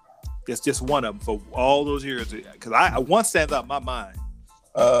 It's just one of them for all those years. Because one stands out in my mind.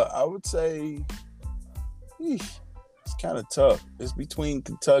 I would say it's kind of tough. It's between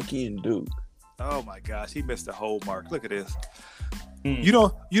Kentucky and Duke. Oh, my gosh. He missed the whole mark. Look at this. You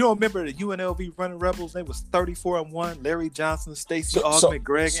don't remember the UNLV Running Rebels? They was 34-1. Larry Johnson, Stacey Augmon,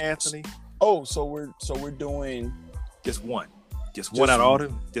 Greg Anthony. Oh, so we're doing just one out of all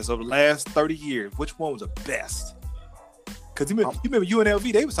them. Just over the last 30 years, which one was the best? Because you remember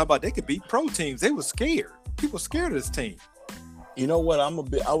UNLV? They was talking about they could beat pro teams. They were scared. People were scared of this team. You know what? I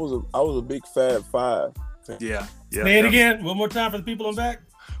was a big Fab Five fan. Yeah. Say it again one more time for the people on back.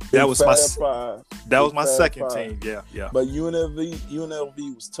 That was my second team. Yeah. But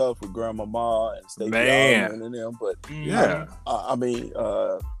UNLV was tough with Grandmama and Stacey Augmon and them. But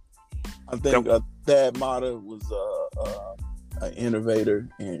I think Thad Matta was an innovator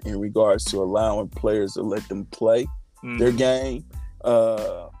in regards to allowing players to let them play their game.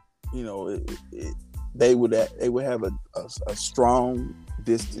 They would have a strong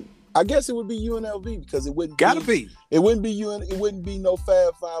distance. I guess it would be UNLV because it wouldn't be. It wouldn't be no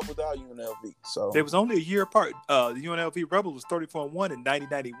Fab Five without UNLV. So it was only a year apart. The UNLV Rebels was 34-1 in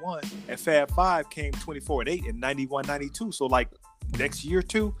 90-91, and Fab Five came 24-8 in 91-92. So like next year or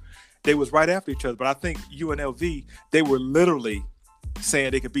two, they was right after each other. But I think UNLV, they were literally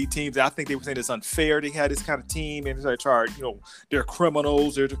saying they could beat teams. I think they were saying it's unfair. They had this kind of team, and they tried, they're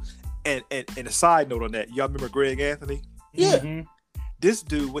criminals. And a side note on that, y'all remember Greg Anthony? Yeah. Mm-hmm. This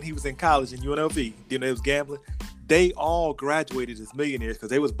dude, when he was in college in UNLV, they was gambling. They all graduated as millionaires because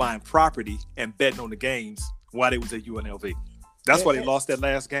they was buying property and betting on the games while they was at UNLV. That's why they lost that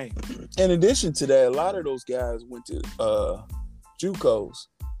last game. In addition to that, a lot of those guys went to JUCOs,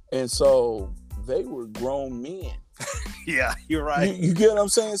 and so they were grown men. Yeah, you're right. You get what I'm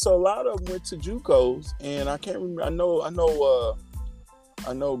saying? So a lot of them went to JUCOs, and I can't remember.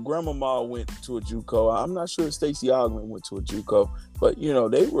 I know Grandmama went to a JUCO. I'm not sure if Stacey Augmon went to a JUCO, but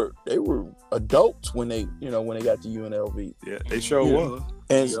they were adults when they got to UNLV. Yeah, they sure was.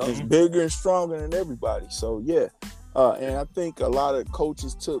 And it's bigger and stronger than everybody. So yeah, and I think a lot of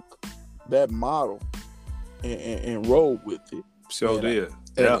coaches took that model and rolled with it. Sure did.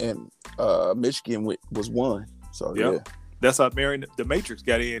 And Michigan was one. So yeah. That's how Marion the Matrix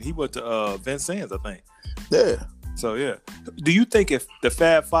got in. He went to Vincennes, I think. Yeah. So yeah. Do you think if the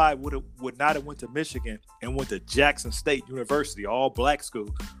Fab Five would not have went to Michigan and went to Jackson State University, all black school,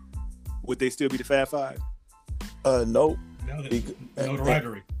 would they still be the Fab Five? Nope.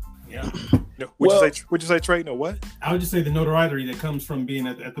 Notoriety. Yeah. Would you say Trey? No, what? I would just say the notoriety that comes from being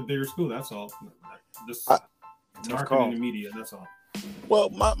at the bigger school. That's all. Just marketing and media. That's all. Well,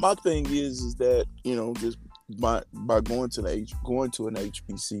 my thing is that just by going to an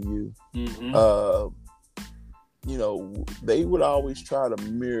HBCU, they would always try to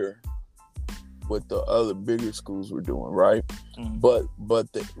mirror what the other bigger schools were doing, right? Mm-hmm.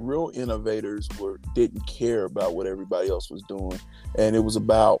 But the real innovators didn't care about what everybody else was doing, and it was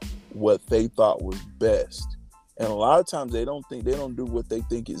about what they thought was best. And a lot of times they don't do what they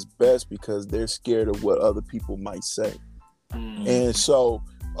think is best because they're scared of what other people might say. Mm-hmm. And so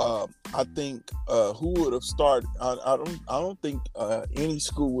I think who would have started? I don't think any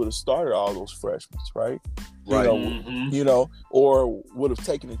school would have started all those freshmen, right? Right. Or would have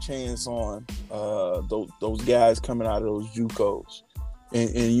taken a chance on those guys coming out of those JUCOs in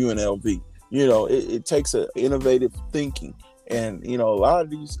UNLV. It takes an innovative thinking, and a lot of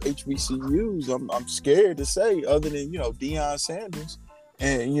these HBCUs, I'm scared to say, other than Deion Sanders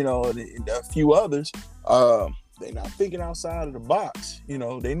and and a few others, they're not thinking outside of the box.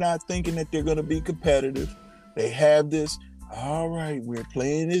 They're not thinking that they're going to be competitive. They have this, all right, we're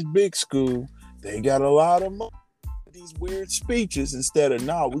playing this big school. They got a lot of money, these weird speeches instead of,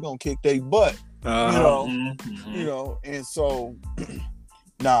 we're going to kick their butt. And so,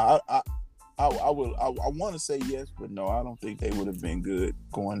 I want to say yes, but no, I don't think they would have been good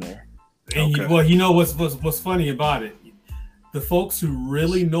going there. And what's funny about it? The folks who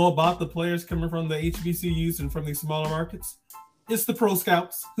really know about the players coming from the HBCUs and from these smaller markets, it's the pro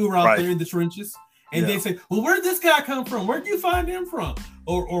scouts who are out there in the trenches. And they say, well, where did this guy come from? Where did you find him from?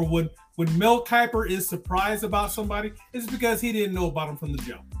 Or when Mel Kiper is surprised about somebody, it's because he didn't know about him from the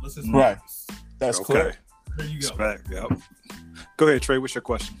jump. Let's just right. That's correct. There you go. Respect. Yep. Go ahead, Trey. What's your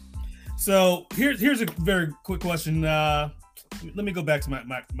question? So here's a very quick question. Let me go back to my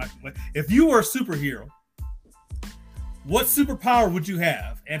if you were a superhero, what superpower would you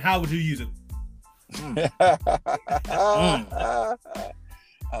have, and how would you use it?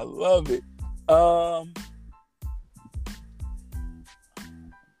 I love it.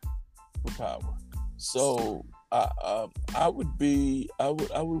 Power. So I would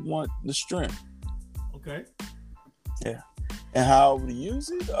want the strength. Okay. Yeah. And how I would use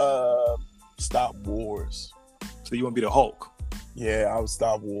it? Stop wars. So you want to be the Hulk? Yeah, I would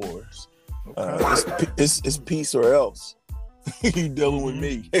stop wars. Okay. It's peace or else. You dealing with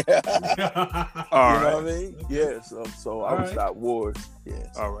me. All right. What I mean? Yeah. So I would stop wars.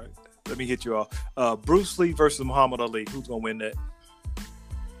 Yes. All right. Let me hit you off. Bruce Lee versus Muhammad Ali. Who's gonna win that?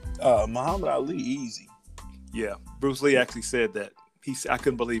 Muhammad Ali, easy. Yeah, Bruce Lee actually said that. I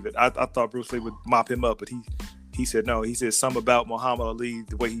couldn't believe it. I thought Bruce Lee would mop him up, but he said no. He said something about Muhammad Ali,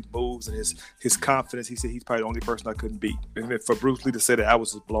 the way he moves and his confidence. He said he's probably the only person I couldn't beat. And for Bruce Lee to say that, I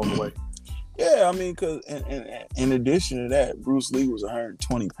was just blown away. Yeah, I mean, because in addition to that, Bruce Lee was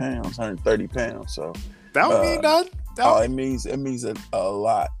 120 pounds, 130 pounds. So that don't mean nothing. It means a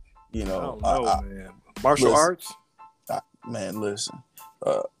lot. I don't know, man. Martial arts. Man, listen.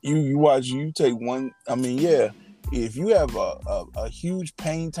 You take one. I mean, yeah. If you have a huge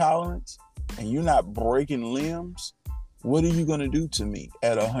pain tolerance and you're not breaking limbs, what are you gonna do to me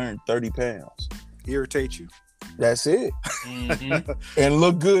at 130 pounds? Irritate you. That's it. Mm-hmm. And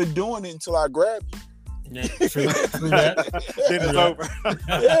look good doing it until I grab you. Yeah, true that. Then it's over.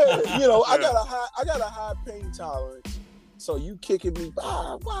 Yeah, I got a high pain tolerance. So you kicking me,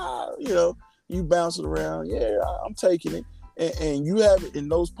 you bouncing around. Yeah, I'm taking it. And you haven't, in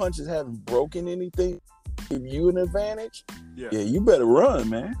those punches haven't broken anything, give you an advantage. Yeah, you better run,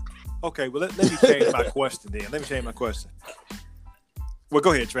 man. Okay, well let me change my question then. Let me change my question. Well,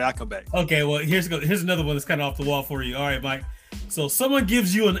 go ahead, Trey. I'll come back. Okay, well here's another one that's kind of off the wall for you. All right, Mike. So someone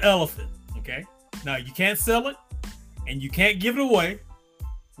gives you an elephant. Okay, now you can't sell it and you can't give it away.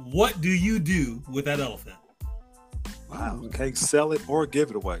 What do you do with that elephant? Wow, you can't sell it or give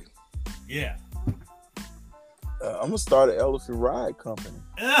it away. Yeah. I'm gonna start an elephant ride company.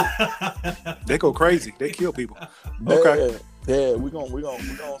 They go crazy. They kill people. Okay. Yeah, we're gonna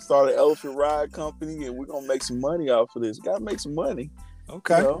start an elephant ride company, and we're gonna make some money off of this. Gotta make some money.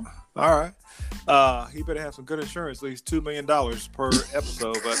 Okay. You know? All right. He better have some good insurance, at least $2 million per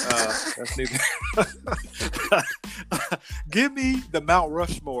episode. But that's neither. Give me the Mount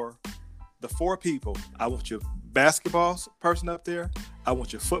Rushmore, the 4 people. I want your basketball person up there. I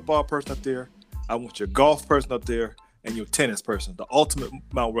want your football person up there. I want your golf person up there, and your tennis person. The ultimate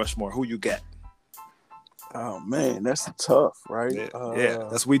Mount Rushmore. Who you got? Oh man, that's tough, right? Yeah,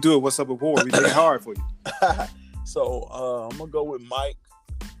 that's what we do. What's up with war? We make it hard for you. So I'm gonna go with Mike.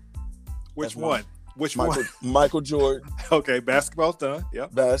 Which one? Michael Jordan. Okay, basketball's done.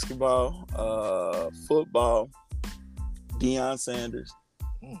 Yep. Basketball, football, Deion Sanders.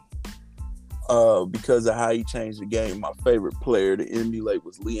 Because of how he changed the game. My favorite player to emulate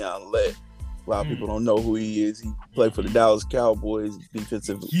was Leon Lett. A lot of people don't know who he is. He played for the Dallas Cowboys,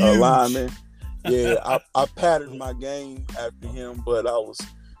 defensive lineman. Yeah, I patterned my game after him, but I was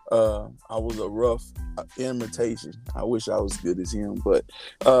a rough imitation. I wish I was good as him, but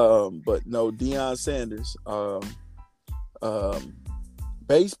no, Deion Sanders.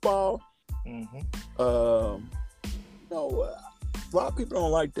 Baseball. No, a lot of people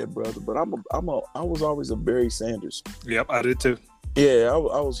don't like that, brother, but I was always a Barry Sanders. Yep, I did too. Yeah, I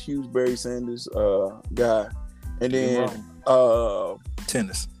was a huge Barry Sanders guy, and then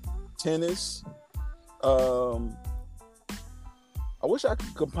tennis. I wish I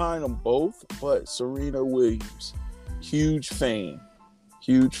could combine them both, but Serena Williams, huge fan.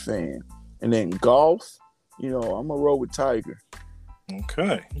 And then golf, I'm gonna roll with Tiger.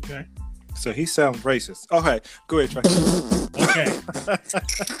 Okay. So he sounds racist. Okay, go ahead, Trey. Okay. All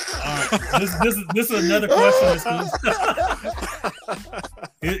right. This is another question.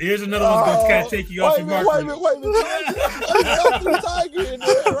 Here's another one that's gonna kind of take you off your mark. Wait a minute. Tiger in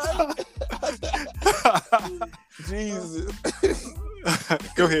there, right? Jesus.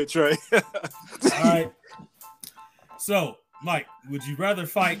 Go ahead, Trey. All right. So, Mike, would you rather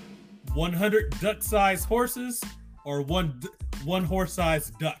fight 100 duck-sized horses or one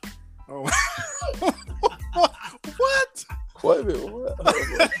horse-sized duck? Oh. What? Wait a minute. What?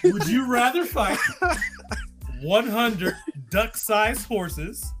 Would you rather fight 100 duck-sized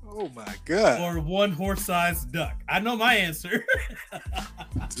horses? Oh my God. Or one horse-sized duck? I know my answer.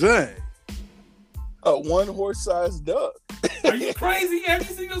 Dang. One horse-sized duck. Are you crazy? Have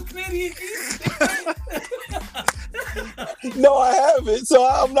you seen those Canadian geese? No, I haven't, so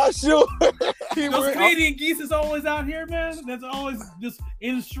I'm not sure. Those Canadian geese is always out here, man. That's always just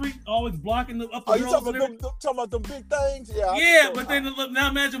in the street, always blocking the upper roads. Talking about them big things? Yeah, but then now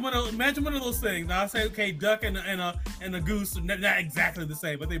imagine one of those things. Now I say, okay, duck and a goose, not exactly the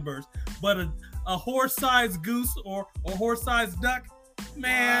same, but they burst. But a horse-sized goose or a horse-sized duck,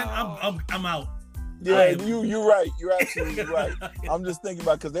 man, wow. I'm out. Yeah, you're right. You're absolutely right. I'm just thinking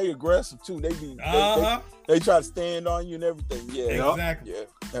about because they aggressive too. They try to stand on you and everything. Yeah, exactly. Yeah,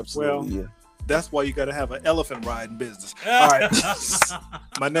 absolutely. Well, that's why you got to have an elephant riding business. All right.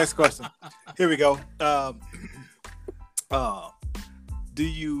 My next question. Here we go. Do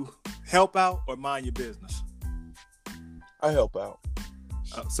you help out or mind your business? I help out.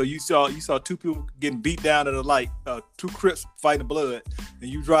 So you saw 2 people getting beat down at a light, 2 Crips fighting blood, and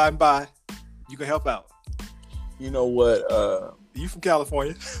you driving by. You can help out. You know what? You from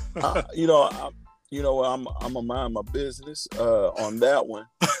California? I'm gonna mind my business on that one.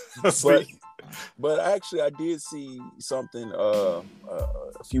 but actually, I did see something a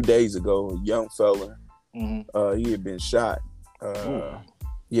few days ago. A young fella, he had been shot.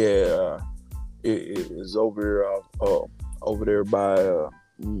 It was over there by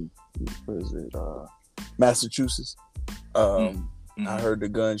what is it? Massachusetts. I heard the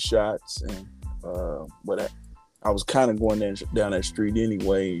gunshots and. But I was kind of going down that street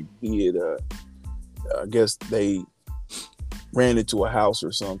anyway. He had, I guess they ran into a house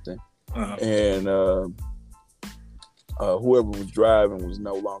or something, and whoever was driving was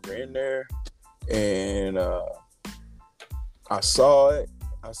no longer in there. And I saw it.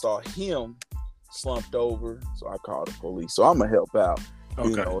 I saw him slumped over, so I called the police. So I'm gonna help out.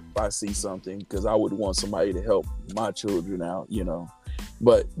 Okay. If I see something, because I would want somebody to help my children out.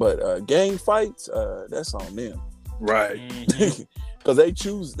 But gang fights, that's on them. Right. Because they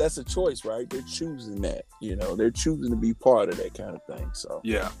choose, that's a choice, right? They're choosing that, they're choosing to be part of that kind of thing. So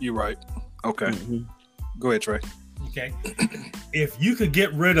yeah, you're right. Okay. Go ahead, Trey. Okay. If you could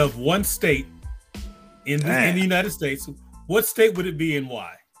get rid of one state in the United States, what state would it be and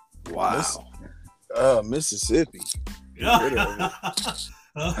why? Wow. Mississippi.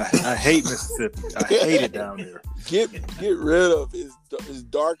 I hate Mississippi. I hate it down there. Get rid of it. It's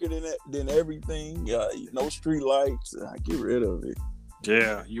darker than everything. No street lights. Get rid of it.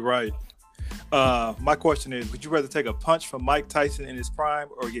 Yeah, you're right. My question is, would you rather take a punch from Mike Tyson in his prime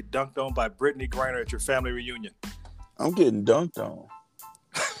or get dunked on by Brittany Griner at your family reunion? I'm getting dunked on.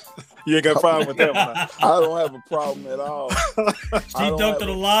 You ain't got a problem with that one. I don't have a problem at all. She dunked on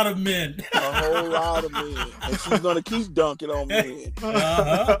a lot of men. A whole lot of men. And she's going to keep dunking on men.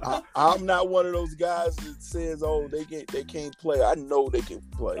 I'm not one of those guys that says, oh, they can't play. I know they can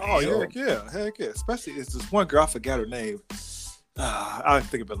play. Oh, so. Heck yeah. Especially, it's this one girl, I forgot her name. I'll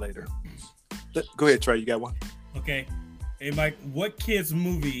think of it later. Go ahead, Trey. You got one? Okay. Hey, Mike, what kid's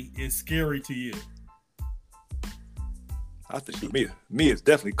movie is scary to you? I think for me, it's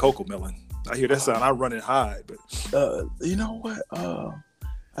definitely Coco Melon. I hear that sound, I run and hide. But you know what?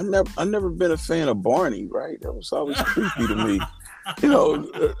 I never been a fan of Barney. Right? That was always creepy to me. You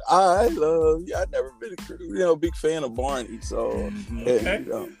know, I never been a big fan of Barney. So, okay.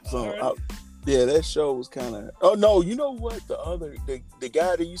 That show was kind of. Oh no, you know what? The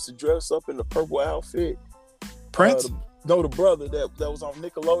guy that used to dress up in the purple outfit, Prince. No, the brother that was on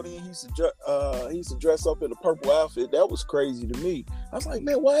Nickelodeon, he used to dress up in a purple outfit. That was crazy to me. I was like,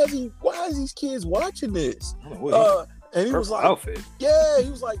 man, why is these kids watching this? And he was like, outfit. Yeah,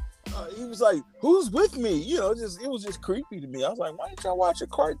 he was like, who's with me? You know, it was just creepy to me. I was like, why ain't y'all watching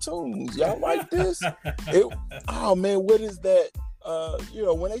cartoons? Y'all like this? Oh man, what is that?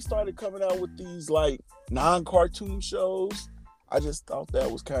 When they started coming out with these like non-cartoon shows, I just thought that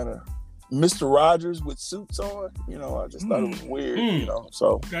was kind of Mr. Rogers with suits on. You know, I just thought it was weird. You know,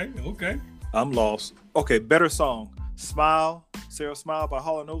 so okay. I'm lost. Okay, better song: "Smile," Sarah Smile by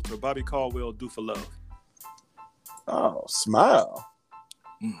Hall & Oates, or Bobby Caldwell, "Do for Love." Oh, Smile.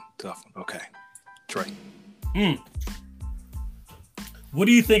 Tough one. Okay, Trey. What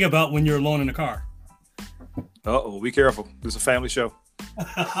do you think about when you're alone in the car? Be careful. This is a family show.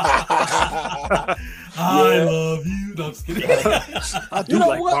 I love you. No, I'm just kidding. I do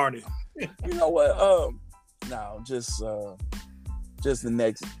like Barney. You know what? No, just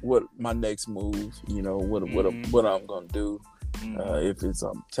my next move. You know what I'm gonna do. If it's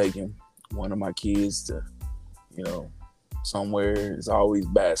taking one of my kids to, somewhere, it's always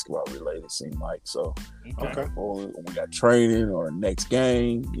basketball related. Seem like so. Okay. Or we got training or next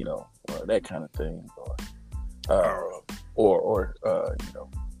game. Or that kind of thing. Or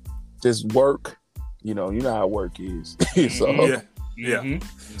just work. You know how work is. So yeah.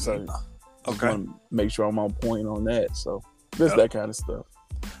 So okay, make sure I'm on point on that. So just that kind of stuff.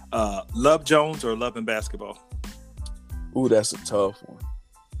 Love Jones or Love and Basketball? Ooh, that's a tough one.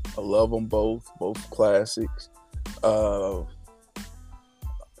 I love them both classics. You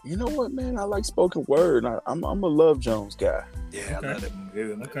know what, man? I like spoken word. I'm a Love Jones guy. Yeah, okay. I love it.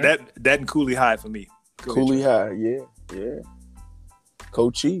 Okay. That and Cooley High for me. Cooley High, yeah.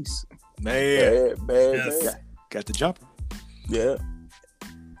 Cochise, man, bad. Got the jumper. Yeah.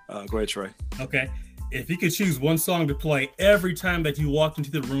 Go ahead, Trey. Okay. If you could choose one song to play every time that you walked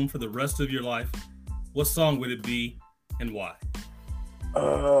into the room for the rest of your life, what song would it be and why?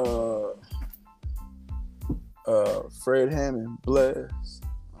 Fred Hammond, Blessed.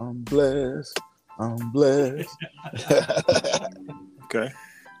 I'm blessed. Okay.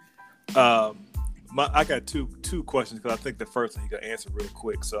 I got two questions because I think the first one you got to answer real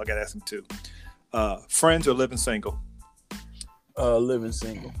quick, so I got to ask him two. Friends or living single? Living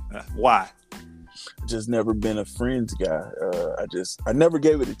single. Why? Just never been a Friends guy. I never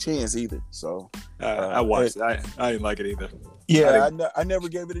gave it a chance either. So I watched it. I didn't like it either. Yeah, I never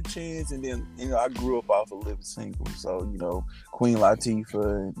gave it a chance, and then I grew up off of Living Single. So Queen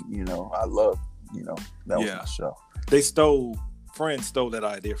Latifah, and I love that was my show. Friends stole that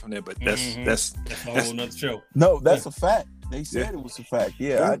idea from them, but that's a whole nother show. No, that's a fact. They said it was a fact.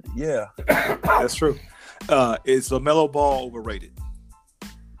 Yeah. That's true. Is LaMelo Ball overrated?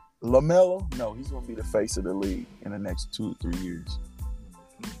 LaMelo? No, he's going to be the face of the league in the next 2 or 3 years.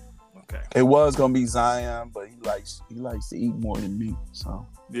 Okay. It was going to be Zion, but he likes to eat more than me. So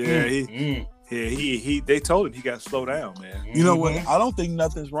yeah, they told him he got to slow down, man. You know what? I don't think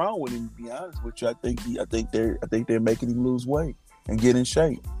nothing's wrong with him. To be honest with you, I think they're making him lose weight and get in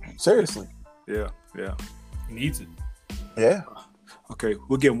shape. Seriously. Yeah. He needs it. Yeah. Okay,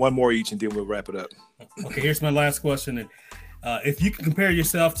 we'll get one more each and then we'll wrap it up. Okay, here's my last question. And if you could compare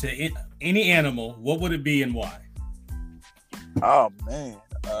yourself to any animal, what would it be and why? Oh man,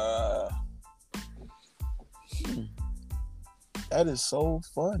 that is so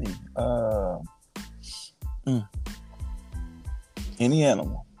funny. Any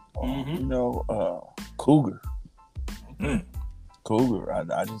animal, cougar. cougar.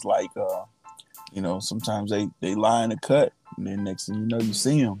 I just like, you know, sometimes they lie in the cut, and then next thing you know, you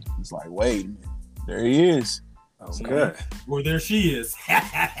see him. It's like, wait a minute, there he is. Okay. Or there she is.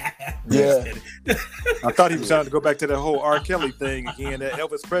 Yeah. I thought he was trying to go back to that whole R. Kelly thing again. That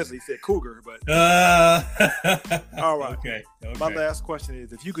Elvis Presley said cougar, but all right. Okay. My last question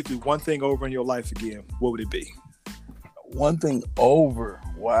is: if you could do one thing over in your life again, what would it be? One thing over.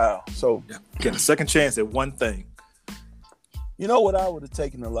 Wow. So Get a second chance at one thing. you know what? I would have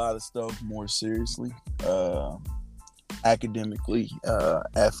taken a lot of stuff more seriously, academically,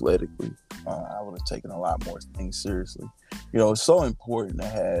 athletically. I would have taken a lot more things seriously. You know, it's so important to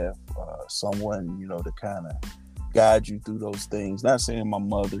have someone, you know, to kind of guide you through those things. Not saying my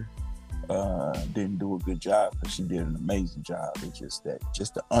mother didn't do a good job, because she did an amazing job. It's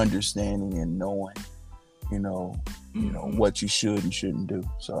just the understanding and knowing, you know, what you should and shouldn't do.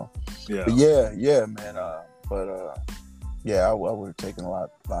 So, Yeah. but yeah, man. Yeah, I would have taken a lot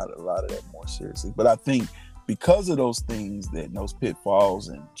of that more seriously. But I think because of those things, those pitfalls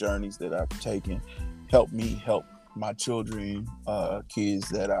and journeys that I've taken, help me help my children, kids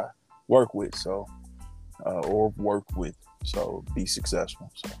that I work with, so be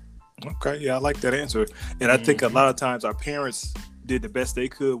successful. So. Okay, yeah, I like that answer. And I think a lot of times our parents did the best they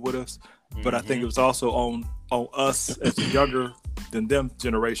could with us, but I think it was also on us as a younger than them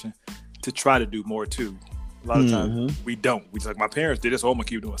generation to try to do more too. A lot of times we don't. We just like, my parents did this, so I'm gonna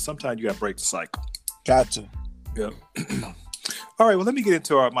keep doing it. Sometimes you gotta break the cycle. Gotcha. Yep. All right, well, let me get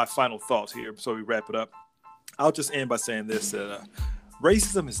into my final thoughts here so we wrap it up. I'll just end by saying this, that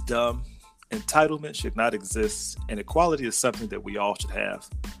racism is dumb, entitlement should not exist, and equality is something that we all should have.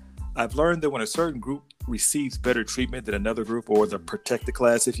 I've learned that when a certain group receives better treatment than another group, or the protected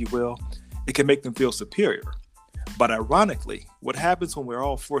class, if you will, it can make them feel superior. But ironically, what happens when we're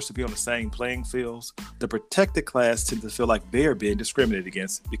all forced to be on the same playing fields, the protected class tend to feel like they're being discriminated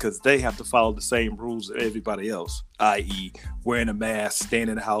against because they have to follow the same rules as everybody else, i.e. wearing a mask, staying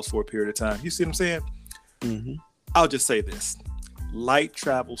in the house for a period of time. You see what I'm saying? Mm-hmm. I'll just say this. Light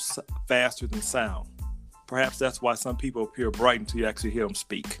travels faster than sound. Perhaps that's why some people appear bright until you actually hear them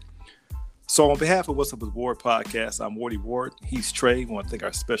speak. So on behalf of What's Up with Ward podcast, I'm Wardy Ward. He's Trey. We want to thank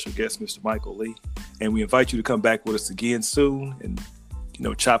our special guest, Mr. Michael Lee. And we invite you to come back with us again soon and,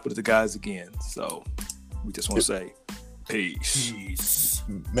 chop with the guys again. So we just want to say peace.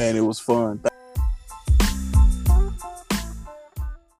 Man, it was fun.